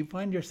terrifying. Did you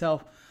find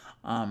yourself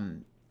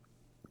kind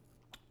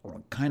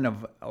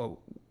of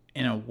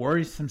in a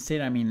worrisome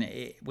state? I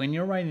mean, when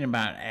you're writing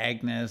about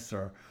Agnes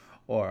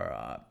or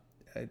I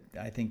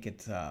think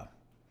it's is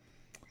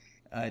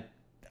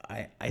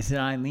it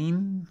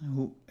Eileen?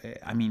 Who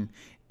I mean,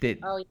 that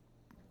Oh,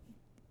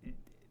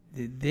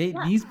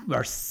 yeah. these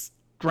are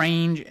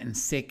strange and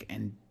sick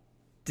and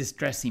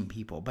distressing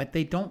people, but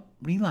they don't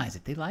realize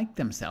it. They like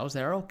themselves.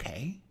 They're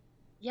okay.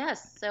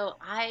 Yes. So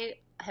I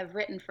have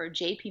written for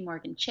JP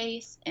Morgan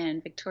Chase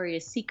and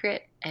Victoria's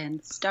Secret and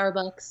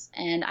Starbucks.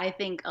 And I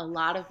think a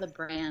lot of the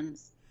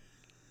brands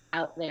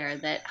out there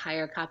that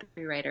hire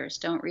copywriters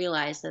don't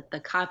realize that the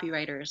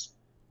copywriters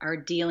are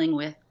dealing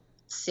with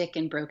sick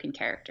and broken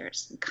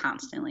characters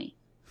constantly.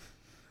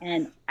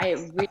 And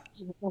it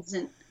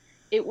wasn't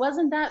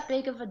that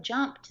big of a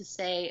jump to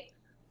say,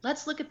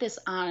 let's look at this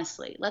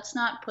honestly. Let's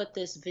not put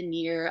this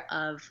veneer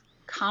of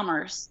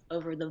commerce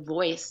over the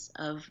voice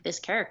of this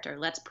character.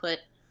 Let's put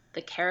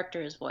the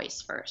character's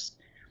voice first.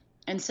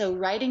 And so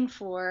writing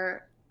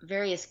for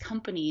various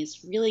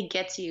companies really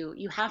gets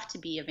you have to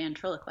be a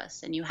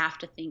ventriloquist, and you have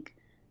to think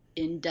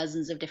in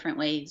dozens of different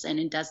ways and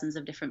in dozens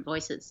of different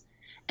voices.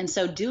 And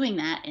so doing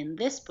that in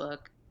this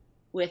book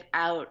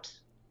without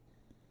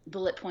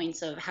bullet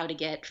points of how to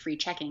get free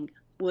checking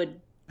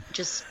would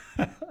just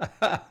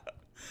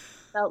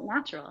felt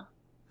natural.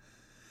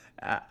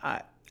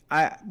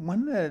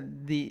 One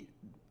of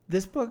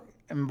this book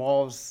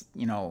involves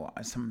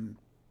some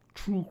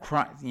true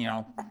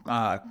crime,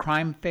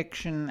 crime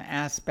fiction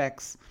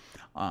aspects,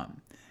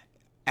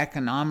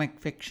 economic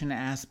fiction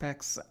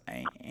aspects,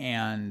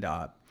 and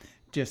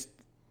just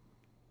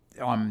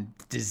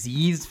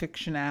disease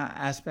fiction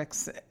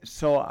aspects.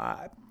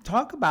 So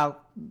talk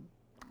about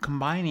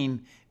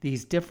combining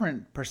these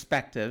different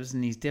perspectives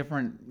and these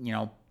different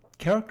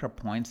character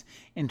points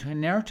into a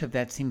narrative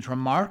that seems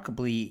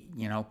remarkably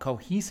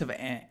cohesive,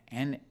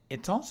 and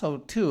it's also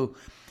too,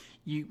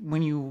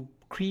 when you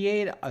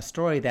create a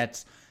story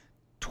that's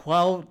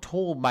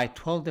told by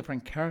 12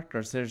 different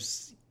characters,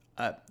 there's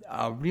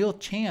a real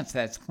chance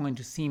that it's going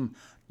to seem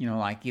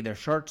like either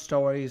short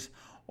stories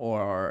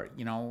or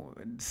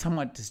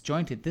somewhat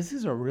disjointed. This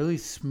is a really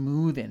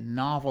smooth and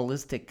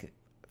novelistic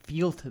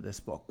feel to this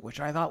book, which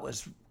I thought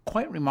was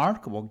quite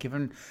remarkable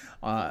given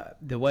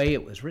the way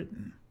it was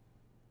written.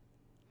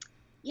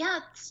 Yeah,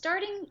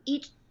 starting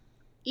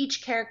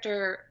each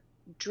character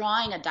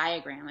drawing a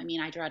diagram. I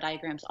mean, I draw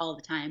diagrams all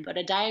the time, but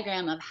a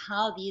diagram of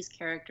how these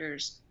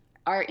characters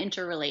are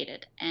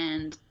interrelated.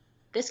 And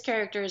this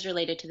character is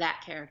related to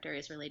that character,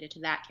 is related to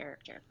that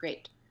character.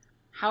 Great.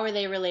 How are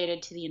they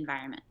related to the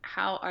environment?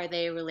 How are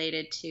they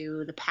related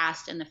to the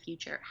past and the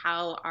future?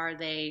 How are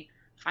they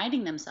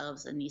finding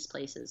themselves in these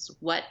places?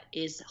 What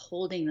is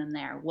holding them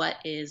there? What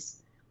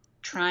is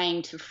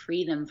trying to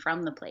free them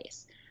from the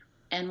place?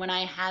 And when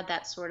I had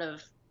that sort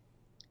of,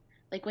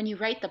 like when you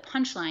write the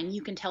punchline,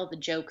 you can tell the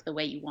joke the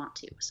way you want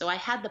to. So I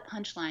had the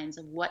punchlines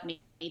of what made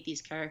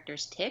these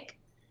characters tick,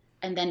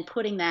 and then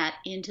putting that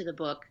into the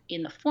book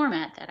in the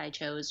format that I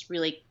chose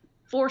really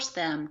forced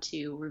them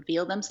to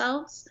reveal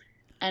themselves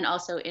and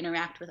also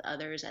interact with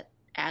others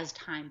as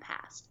time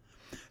passed.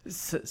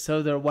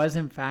 So there was,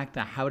 in fact,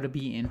 a How to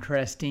Be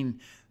Interesting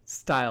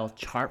style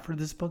chart for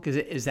this book.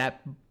 Is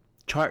that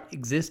chart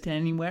exist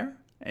anywhere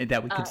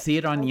that we could see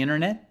it on the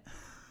internet?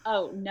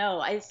 Oh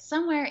no, I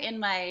somewhere in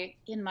my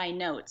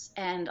notes,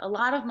 and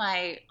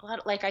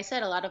like I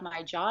said, a lot of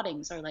my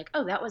jottings are like,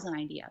 oh, that was an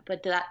idea,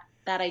 but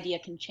that idea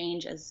can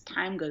change as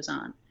time goes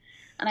on.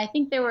 And I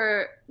think there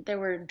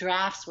were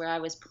drafts where I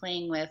was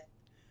playing with,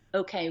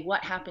 okay,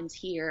 what happens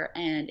here,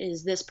 and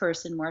is this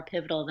person more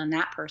pivotal than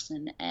that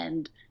person?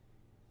 And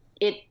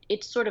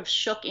it sort of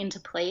shook into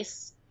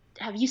place.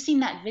 Have you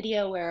seen that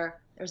video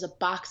where there's a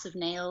box of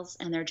nails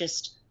and they're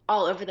just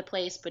all over the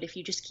place, but if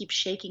you just keep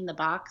shaking the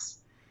box,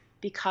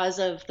 because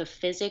of the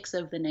physics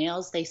of the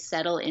nails, they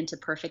settle into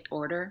perfect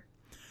order?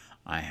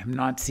 I have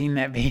not seen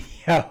that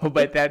video,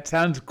 but that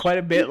sounds quite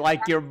a bit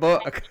like your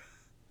book.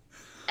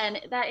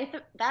 And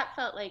that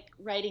felt like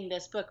writing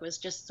this book was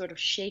just sort of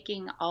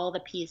shaking all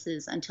the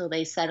pieces until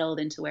they settled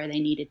into where they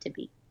needed to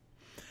be.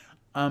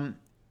 Um,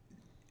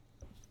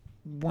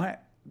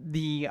 what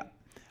the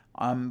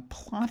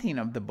plotting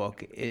of the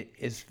book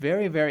is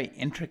very, very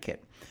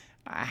intricate.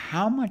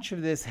 How much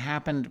of this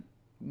happened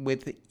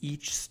with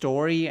each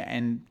story,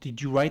 and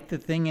did you write the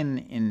thing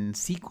in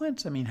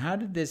sequence? I mean, how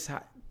did this?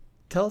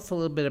 Tell us a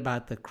little bit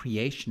about the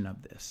creation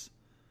of this.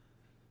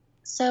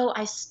 So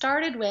I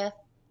started with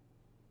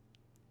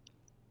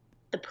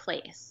the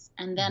place,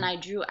 and then I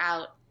drew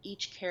out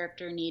each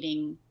character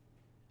needing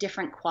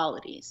different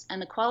qualities,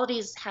 and the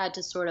qualities had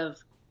to sort of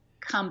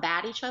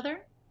combat each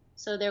other.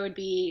 So there would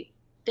be,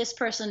 this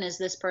person is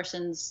this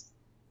person's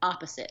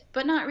opposite,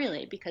 but not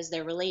really, because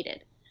they're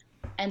related.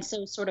 And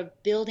so sort of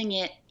building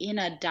it in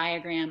a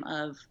diagram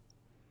of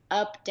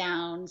up,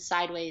 down,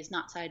 sideways,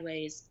 not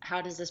sideways.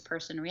 How does this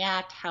person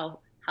react? How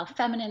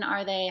feminine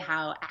are they?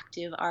 How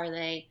active are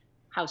they?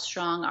 How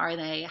strong are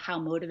they? How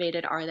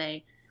motivated are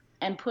they?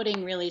 And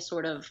putting really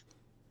sort of,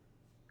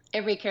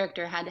 every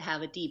character had to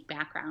have a deep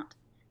background.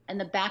 And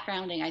the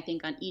backgrounding, I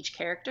think, on each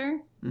character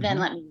then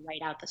let me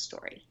write out the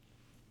story.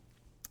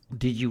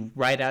 Did you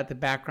write out the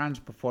backgrounds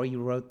before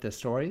you wrote the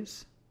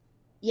stories?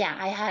 Yeah,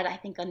 I had, I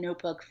think, a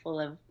notebook full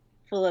of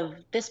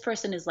this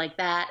person is like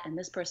that and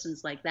this person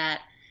is like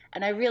that.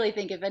 And I really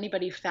think if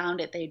anybody found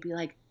it, they'd be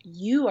like,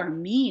 you are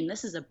mean.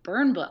 This is a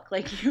burn book.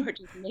 Like, you are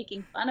just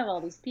making fun of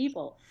all these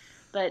people.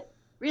 But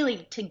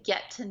really, to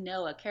get to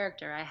know a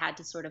character, I had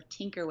to sort of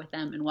tinker with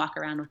them and walk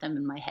around with them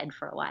in my head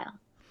for a while.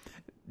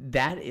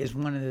 That is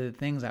one of the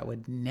things I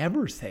would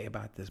never say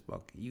about this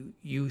book.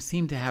 You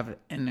seem to have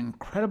an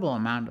incredible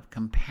amount of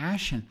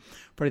compassion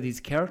for these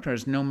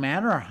characters, no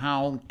matter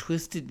how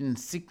twisted and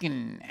sick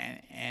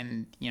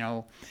and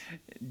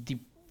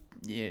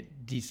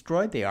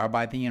destroyed they are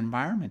by the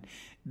environment.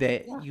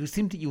 That you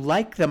seem to, you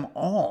like them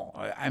all.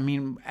 I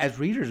mean, as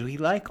readers, we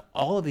like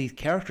all of these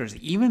characters,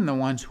 even the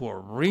ones who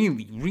are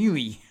really,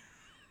 really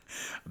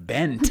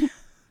bent.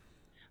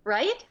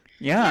 Right?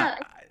 Yeah,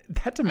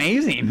 that's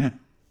amazing.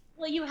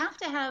 Well, you have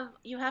to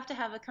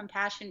have a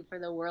compassion for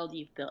the world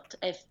you've built.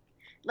 If,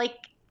 like,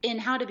 in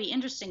How to Be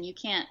Interesting, you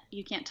can't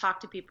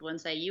talk to people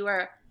and say you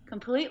are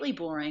completely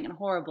boring and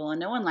horrible and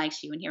no one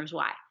likes you and here's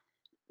why.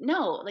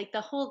 No, like, the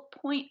whole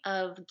point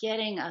of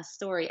getting a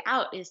story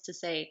out is to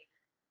say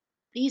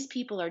these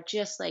people are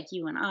just like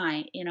you and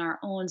I in our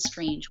own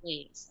strange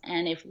ways.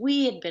 And if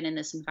we had been in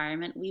this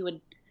environment, we would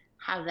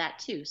have that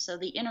too. So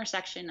the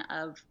intersection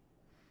of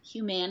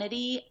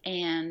humanity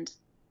and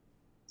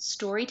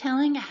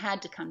storytelling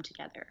had to come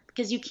together,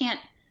 because you can't,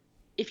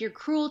 if you're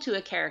cruel to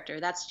a character,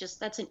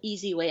 that's an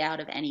easy way out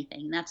of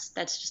anything. That's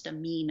just a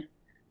mean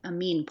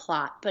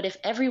plot. But if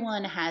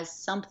everyone has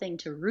something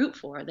to root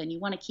for, then you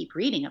want to keep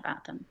reading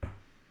about them.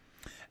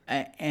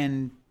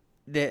 And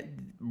the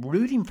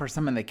rooting for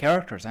some of the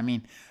characters. I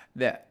mean,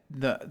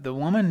 the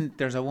woman.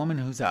 There's a woman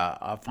who's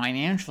a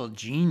financial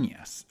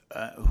genius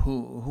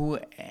who,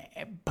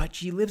 but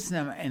she lives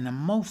in the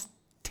most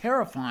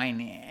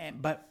terrifying,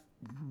 but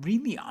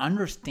really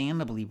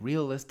understandably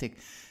realistic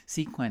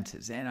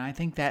sequences. And I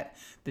think that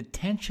the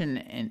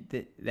tension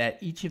that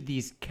each of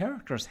these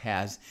characters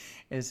has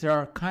is there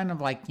are kind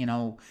of like,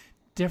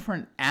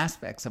 different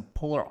aspects of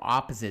polar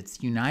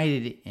opposites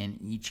united in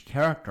each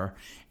character,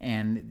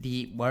 and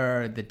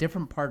where the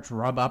different parts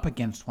rub up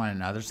against one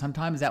another.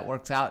 Sometimes that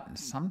works out and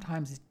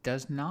sometimes it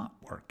does not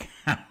work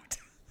out.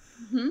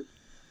 Mm-hmm.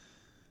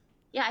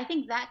 Yeah, I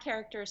think that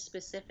character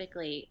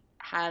specifically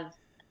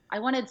I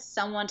wanted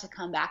someone to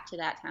come back to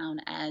that town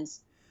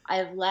as I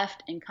have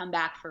left and come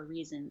back for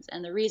reasons.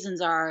 And the reasons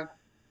are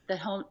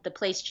the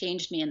place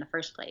changed me in the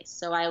first place.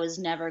 So I was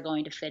never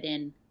going to fit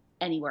in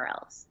anywhere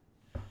else.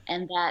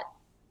 And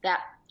that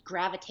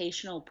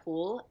gravitational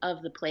pull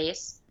of the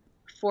place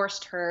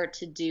forced her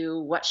to do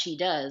what she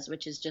does,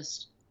 which is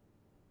just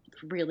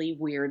really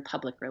weird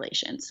public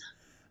relations.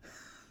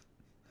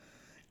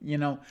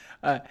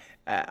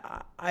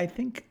 I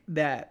think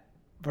that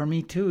for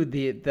me too,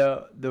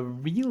 the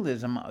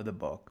realism of the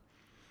book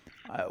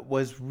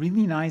was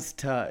really nice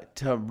to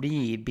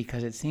read,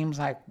 because it seems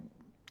like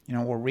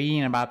we're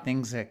reading about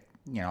things that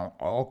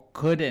all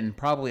could and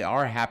probably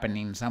are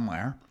happening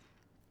somewhere,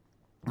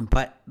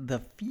 but the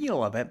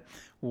feel of it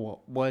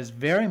was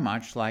very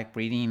much like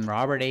reading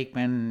Robert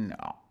Aickman,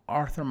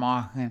 Arthur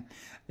Machen,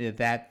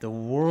 that the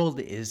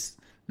world is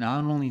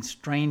not only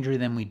stranger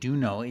than we do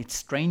know, it's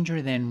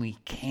stranger than we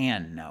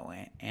can know.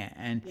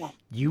 And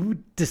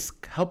you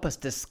help us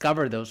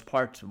discover those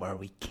parts where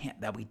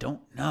that we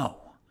don't know.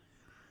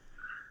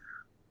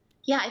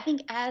 Yeah, I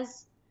think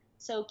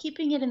So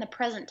keeping it in the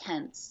present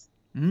tense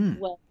Mm.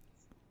 was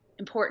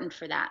important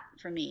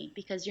for me,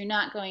 because you're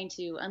not going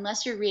to,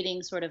 unless you're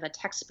reading sort of a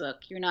textbook,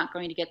 you're not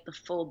going to get the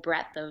full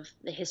breadth of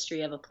the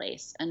history of a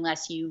place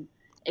unless you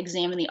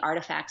examine the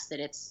artifacts that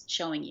it's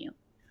showing you.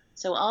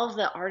 So all of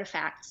the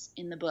artifacts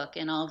in the book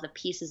and all of the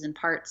pieces and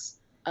parts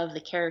of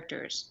the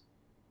characters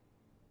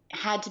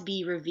had to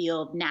be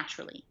revealed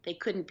naturally. They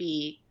couldn't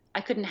be,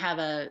 I couldn't have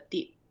the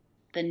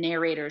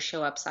narrator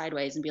show up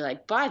sideways and be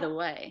like, by the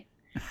way.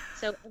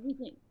 So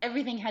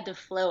everything had to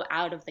flow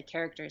out of the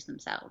characters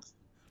themselves.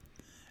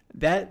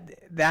 That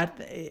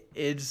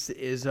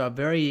is a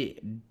very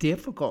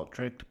difficult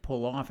trick to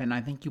pull off, and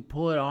I think you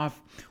pull it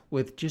off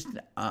with just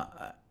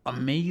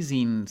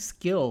amazing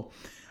skill.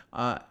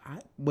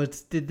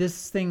 Was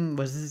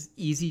this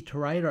easy to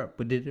write, or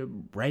did it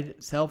write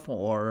itself,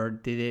 or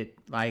did it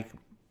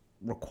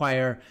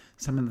require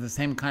some of the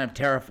same kind of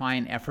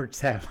terrifying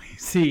efforts that we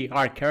see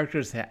our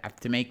characters have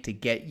to make to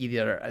get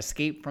either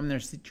escape from their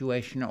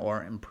situation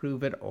or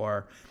improve it,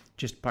 or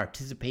just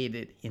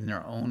participate in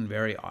their own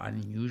very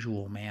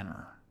unusual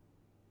manner?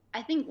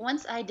 I think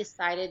once I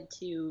decided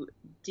to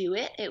do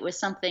it, it was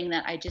something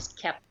that I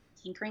just kept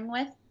tinkering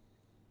with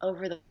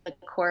over the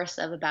course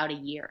of about a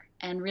year,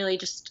 and really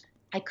just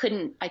I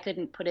couldn't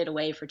put it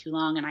away for too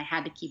long, and I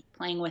had to keep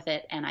playing with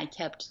it, and I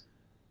kept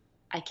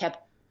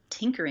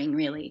tinkering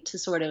really to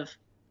sort of,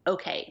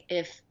 okay,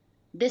 if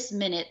this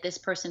minute this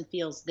person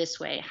feels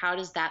this way, how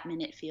does that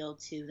minute feel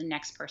to the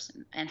next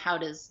person, and how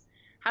does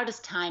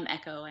time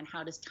echo, and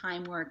how does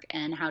time work,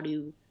 and I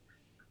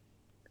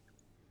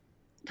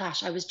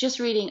was just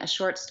reading a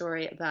short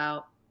story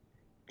about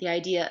the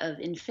idea of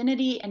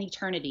infinity and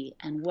eternity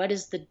and what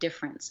is the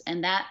difference.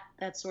 And that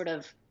sort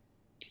of,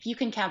 if you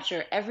can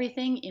capture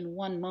everything in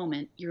one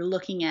moment, you're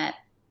looking at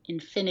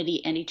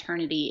infinity and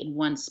eternity in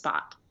one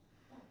spot.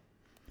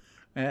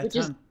 Which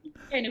is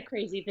kind of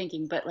crazy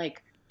thinking, but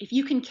if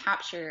you can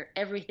capture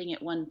everything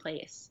at one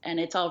place and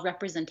it's all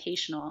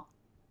representational,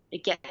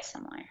 it gets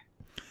somewhere.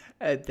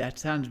 That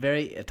sounds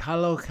very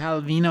Italo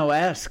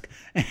Calvino-esque,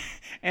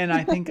 and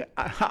I think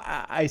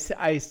I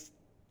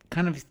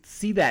kind of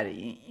see that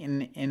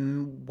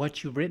in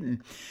what you've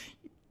written.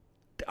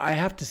 I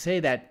have to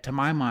say that, to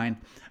my mind,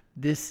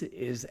 this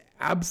is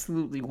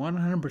absolutely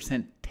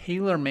 100%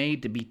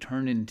 tailor-made to be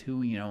turned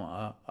into,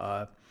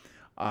 a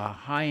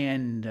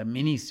high-end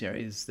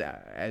miniseries,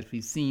 as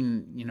we've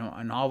seen,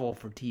 a novel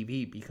for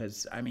TV.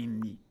 Because I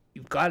mean,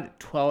 you've got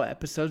 12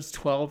 episodes,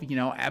 12,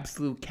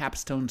 absolute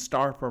capstone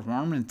star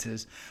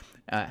performances.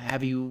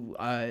 Have you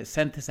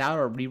sent this out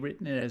or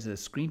rewritten it as a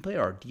screenplay,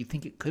 or do you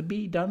think it could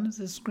be done as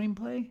a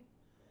screenplay?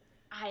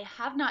 I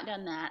have not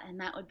done that, and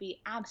that would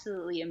be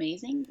absolutely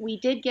amazing. We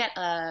did get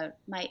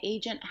my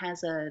agent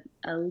has a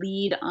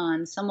lead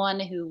on someone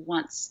who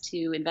wants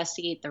to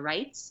investigate the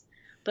rights,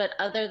 but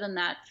other than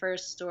that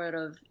first sort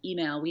of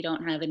email, we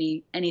don't have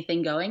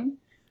anything going.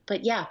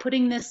 But yeah,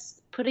 putting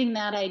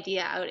that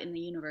idea out in the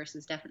universe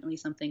is definitely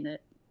something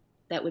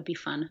that would be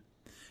fun.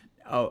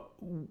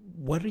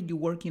 What are you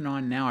working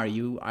on now? I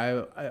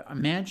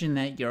imagine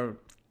that you're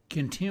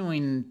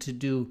continuing to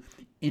do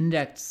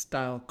index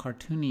style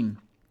cartooning.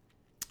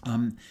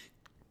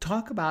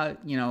 Talk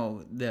about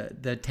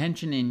the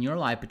tension in your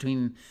life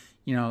between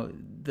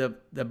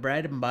the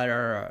bread and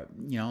butter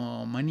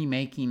money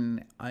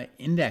making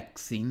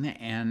indexing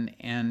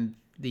and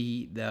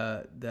the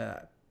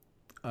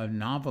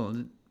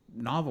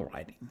novel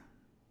writing.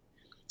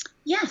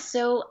 Yeah,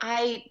 so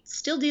I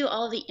still do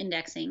all the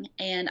indexing,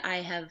 and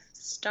I have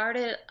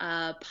started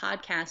a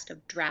podcast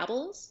of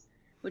drabbles,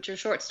 which are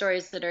short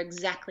stories that are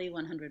exactly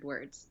 100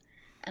 words.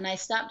 And I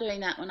stopped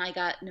doing that when I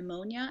got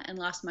pneumonia and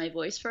lost my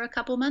voice for a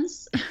couple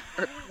months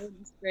in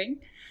the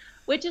spring,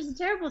 which is a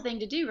terrible thing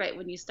to do right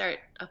when you start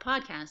a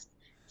podcast.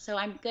 So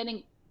I'm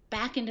getting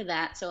back into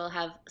that, so I'll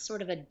have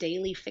sort of a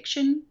daily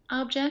fiction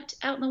object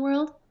out in the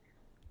world.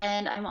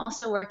 And I'm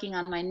also working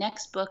on my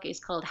next book. Is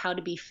called How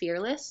to Be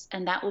Fearless,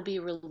 and that will be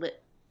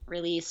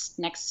released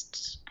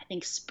next, I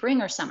think,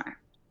 spring or summer.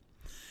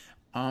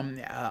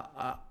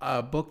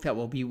 A book that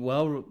will be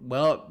well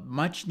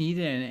much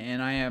needed,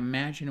 and I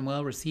imagine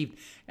well received.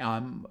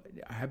 Are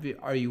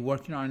you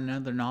working on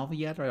another novel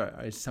yet, or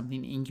is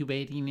something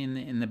incubating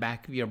in the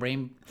back of your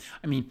brain?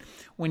 I mean,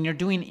 when you're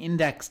doing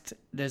indexed,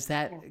 does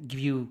that give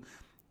you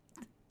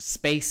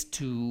space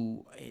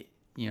to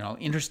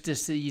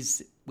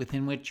interstices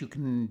within which you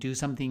can do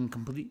something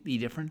completely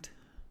different?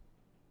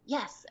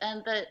 Yes,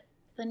 and the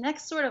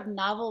next sort of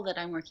novel that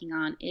I'm working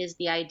on is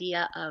the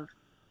idea of,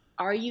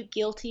 are you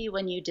guilty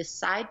when you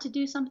decide to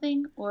do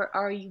something, or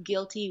are you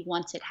guilty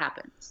once it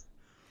happens?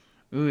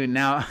 Ooh,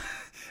 now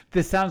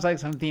this sounds like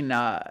something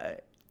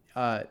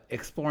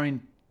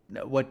exploring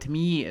what to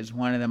me is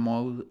one of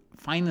the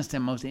finest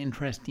and most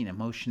interesting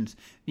emotions,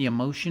 the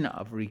emotion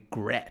of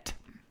regret.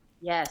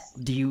 Yes.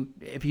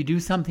 If you do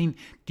something,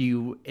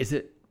 is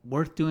it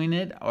worth doing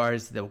it, or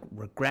is the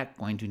regret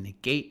going to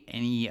negate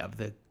any of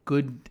the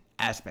good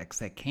aspects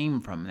that came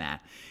from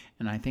that?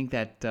 And I think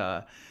that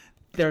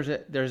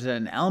there's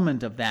an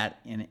element of that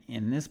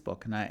in this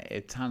book, and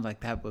it sounds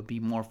like that would be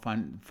more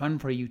fun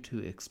for you to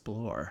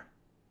explore.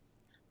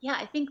 Yeah,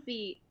 I think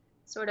the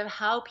sort of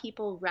how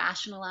people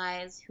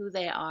rationalize who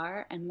they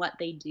are and what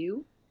they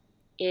do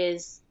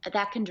is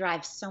that can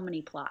drive so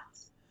many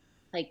plots.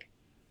 Like,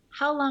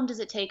 how long does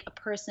it take a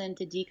person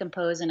to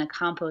decompose in a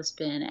compost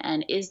bin?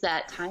 And is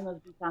that time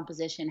of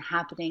decomposition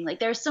happening? Like,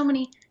 there's so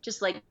many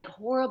just like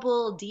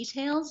horrible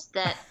details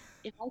that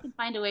if I can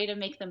find a way to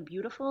make them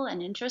beautiful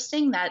and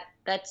interesting,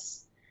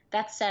 that's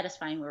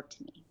satisfying work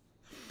to me.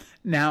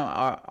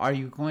 Now, are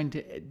you going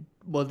to?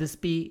 Will this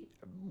be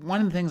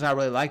one of the things I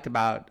really liked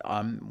about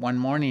One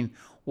Morning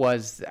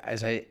was,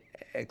 as I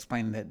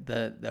explained, that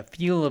the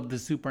feel of the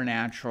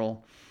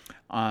supernatural,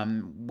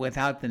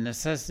 without the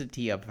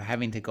necessity of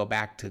having to go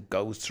back to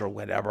ghosts or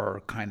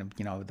whatever kind of,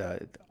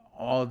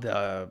 all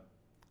the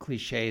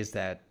cliches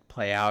that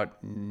play out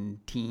in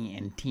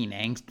teen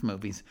angst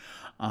movies.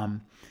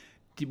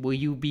 Will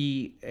you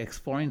be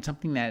exploring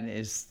something that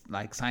is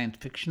like science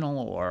fictional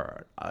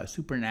or a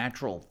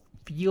supernatural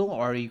feel,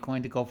 or are you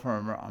going to go for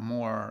a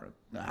more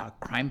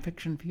crime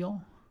fiction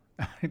feel?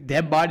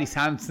 Dead Body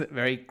sounds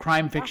very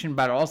crime fiction,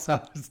 but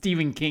also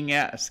Stephen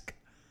King-esque.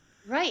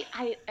 Right.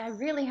 I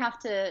really have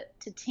to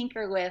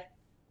tinker with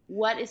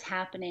what is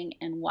happening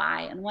and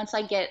why. And once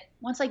I get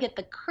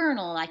the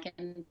kernel, I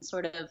can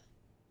sort of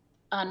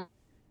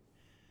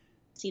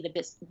see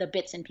the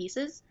bits and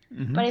pieces.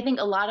 Mm-hmm. But I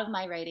think a lot of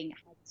my writing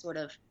has sort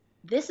of,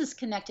 this is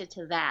connected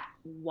to that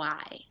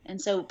why.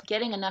 And so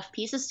getting enough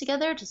pieces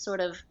together to sort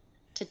of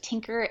to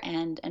tinker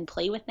and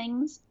play with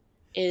things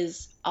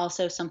is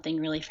also something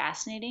really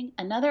fascinating.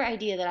 Another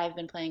idea that I've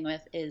been playing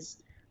with is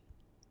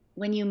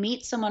when you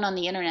meet someone on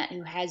the internet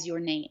who has your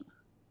name.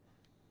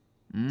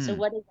 So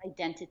what is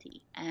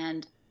identity?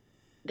 And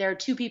there are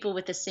two people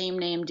with the same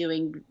name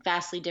doing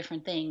vastly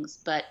different things,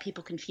 but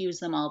people confuse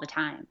them all the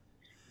time.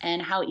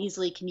 And how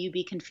easily can you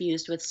be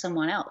confused with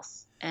someone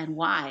else, and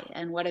why?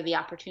 And what are the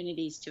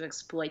opportunities to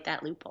exploit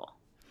that loophole?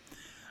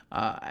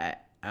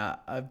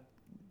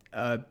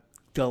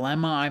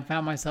 Dilemma I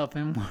found myself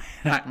in when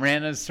I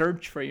ran a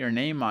search for your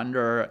name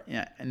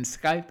in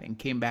Skype and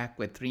came back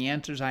with 3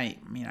 answers. I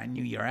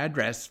knew your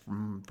address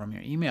from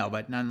your email,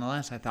 but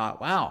nonetheless, I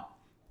thought, wow,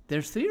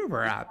 there's 3 of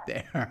her out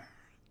there.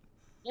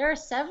 There are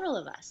several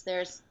of us.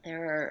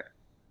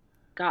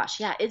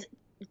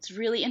 It's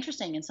really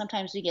interesting. And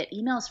sometimes we get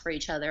emails for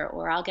each other,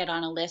 or I'll get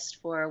on a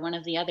list for one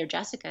of the other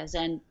Jessicas,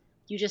 and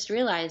you just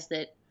realize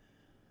that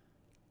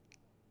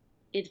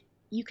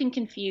you can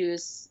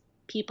confuse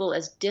people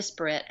as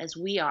disparate as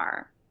we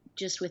are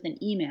just with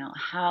an email.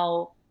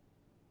 How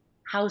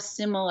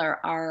similar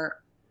are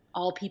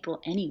all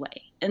people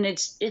anyway? And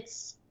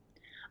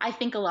I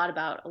think a lot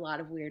about a lot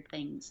of weird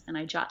things, and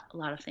I jot a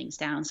lot of things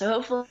down.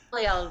 So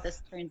hopefully all of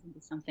this turns into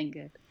something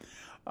good.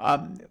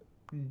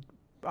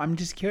 I'm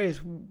just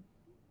curious.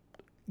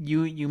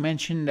 You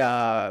mentioned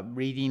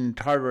reading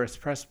Tartarus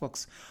Press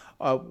books.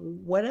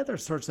 What other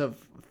sorts of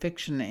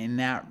fiction in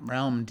that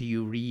realm do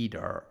you read,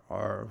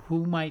 or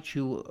who might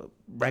you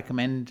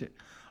recommend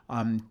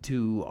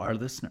to our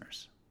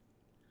listeners?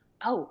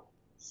 Oh,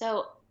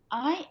 so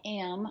I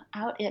am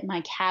out at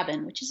my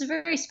cabin, which is a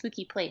very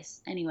spooky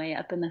place anyway,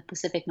 up in the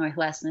Pacific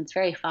Northwest, and it's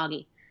very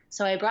foggy.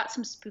 So I brought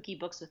some spooky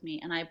books with me,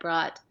 and I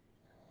brought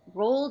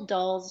Roald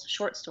Dahl's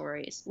short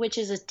stories, which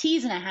is a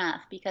tease and a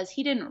half because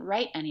he didn't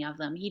write any of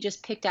them. He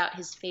just picked out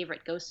his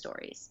favorite ghost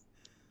stories.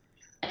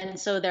 And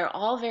so they're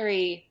all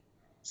very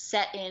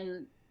set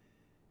in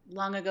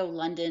long ago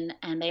London,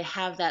 and they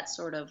have that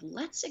sort of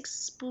let's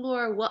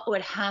explore what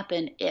would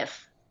happen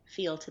if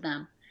feel to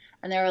them.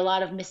 And there are a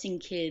lot of missing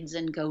kids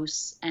and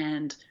ghosts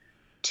and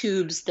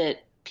tubes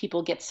that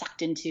people get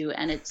sucked into,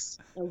 and it's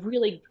a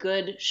really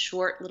good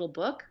short little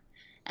book.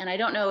 And I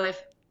don't know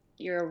if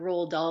you're a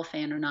Roald Dahl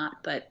fan or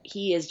not, but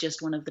he is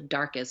just one of the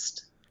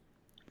darkest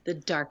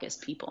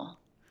people.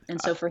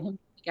 And so for him to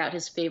pick out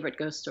his favorite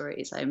ghost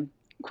stories, I'm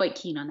quite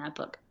keen on that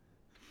book.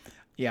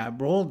 Yeah,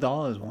 Roald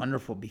Dahl is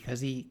wonderful because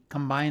he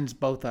combines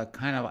both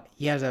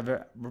he has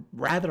a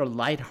rather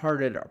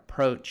lighthearted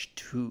approach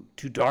to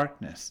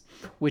darkness,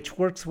 which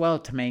works well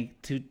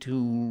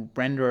to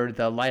render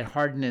the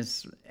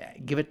lightheartedness,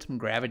 give it some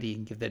gravity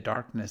and give the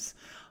darkness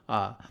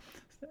a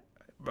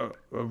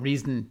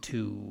reason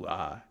to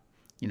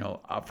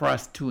for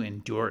us to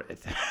endure it.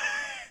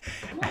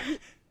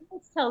 He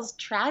tells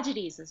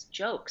tragedies as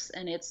jokes,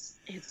 and it's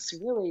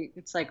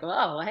like,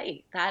 oh,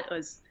 hey,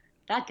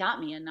 that got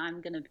me, and I'm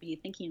going to be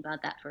thinking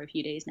about that for a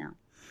few days now.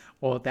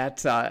 Well,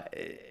 that's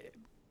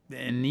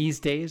in these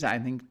days, I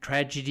think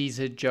tragedies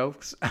as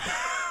jokes.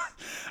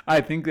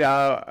 I think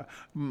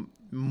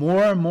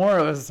more and more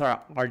of us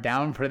are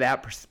down for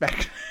that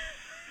perspective.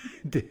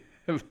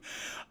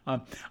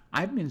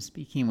 I've been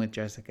speaking with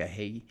Jessica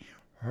Hagy.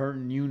 Her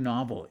new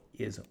novel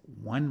is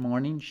One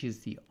Morning. She's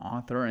the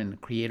author and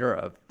creator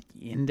of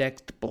the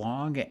Indexed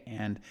blog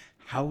and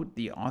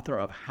the author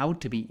of How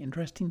to Be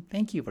Interesting.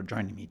 Thank you for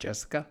joining me,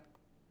 Jessica.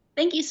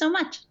 Thank you so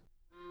much.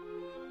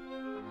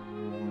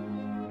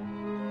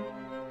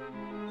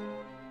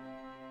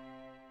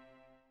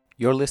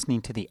 You're listening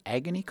to the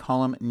Agony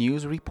Column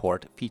News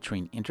Report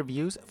featuring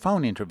interviews,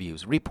 phone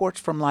interviews, reports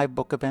from live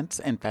book events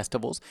and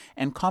festivals,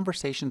 and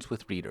conversations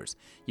with readers.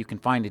 You can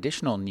find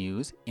additional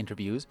news,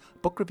 interviews,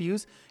 book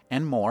reviews,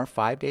 and more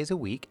 5 days a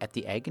week at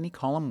the Agony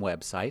Column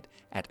website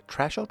at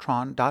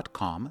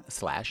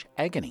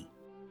trashotron.com/agony.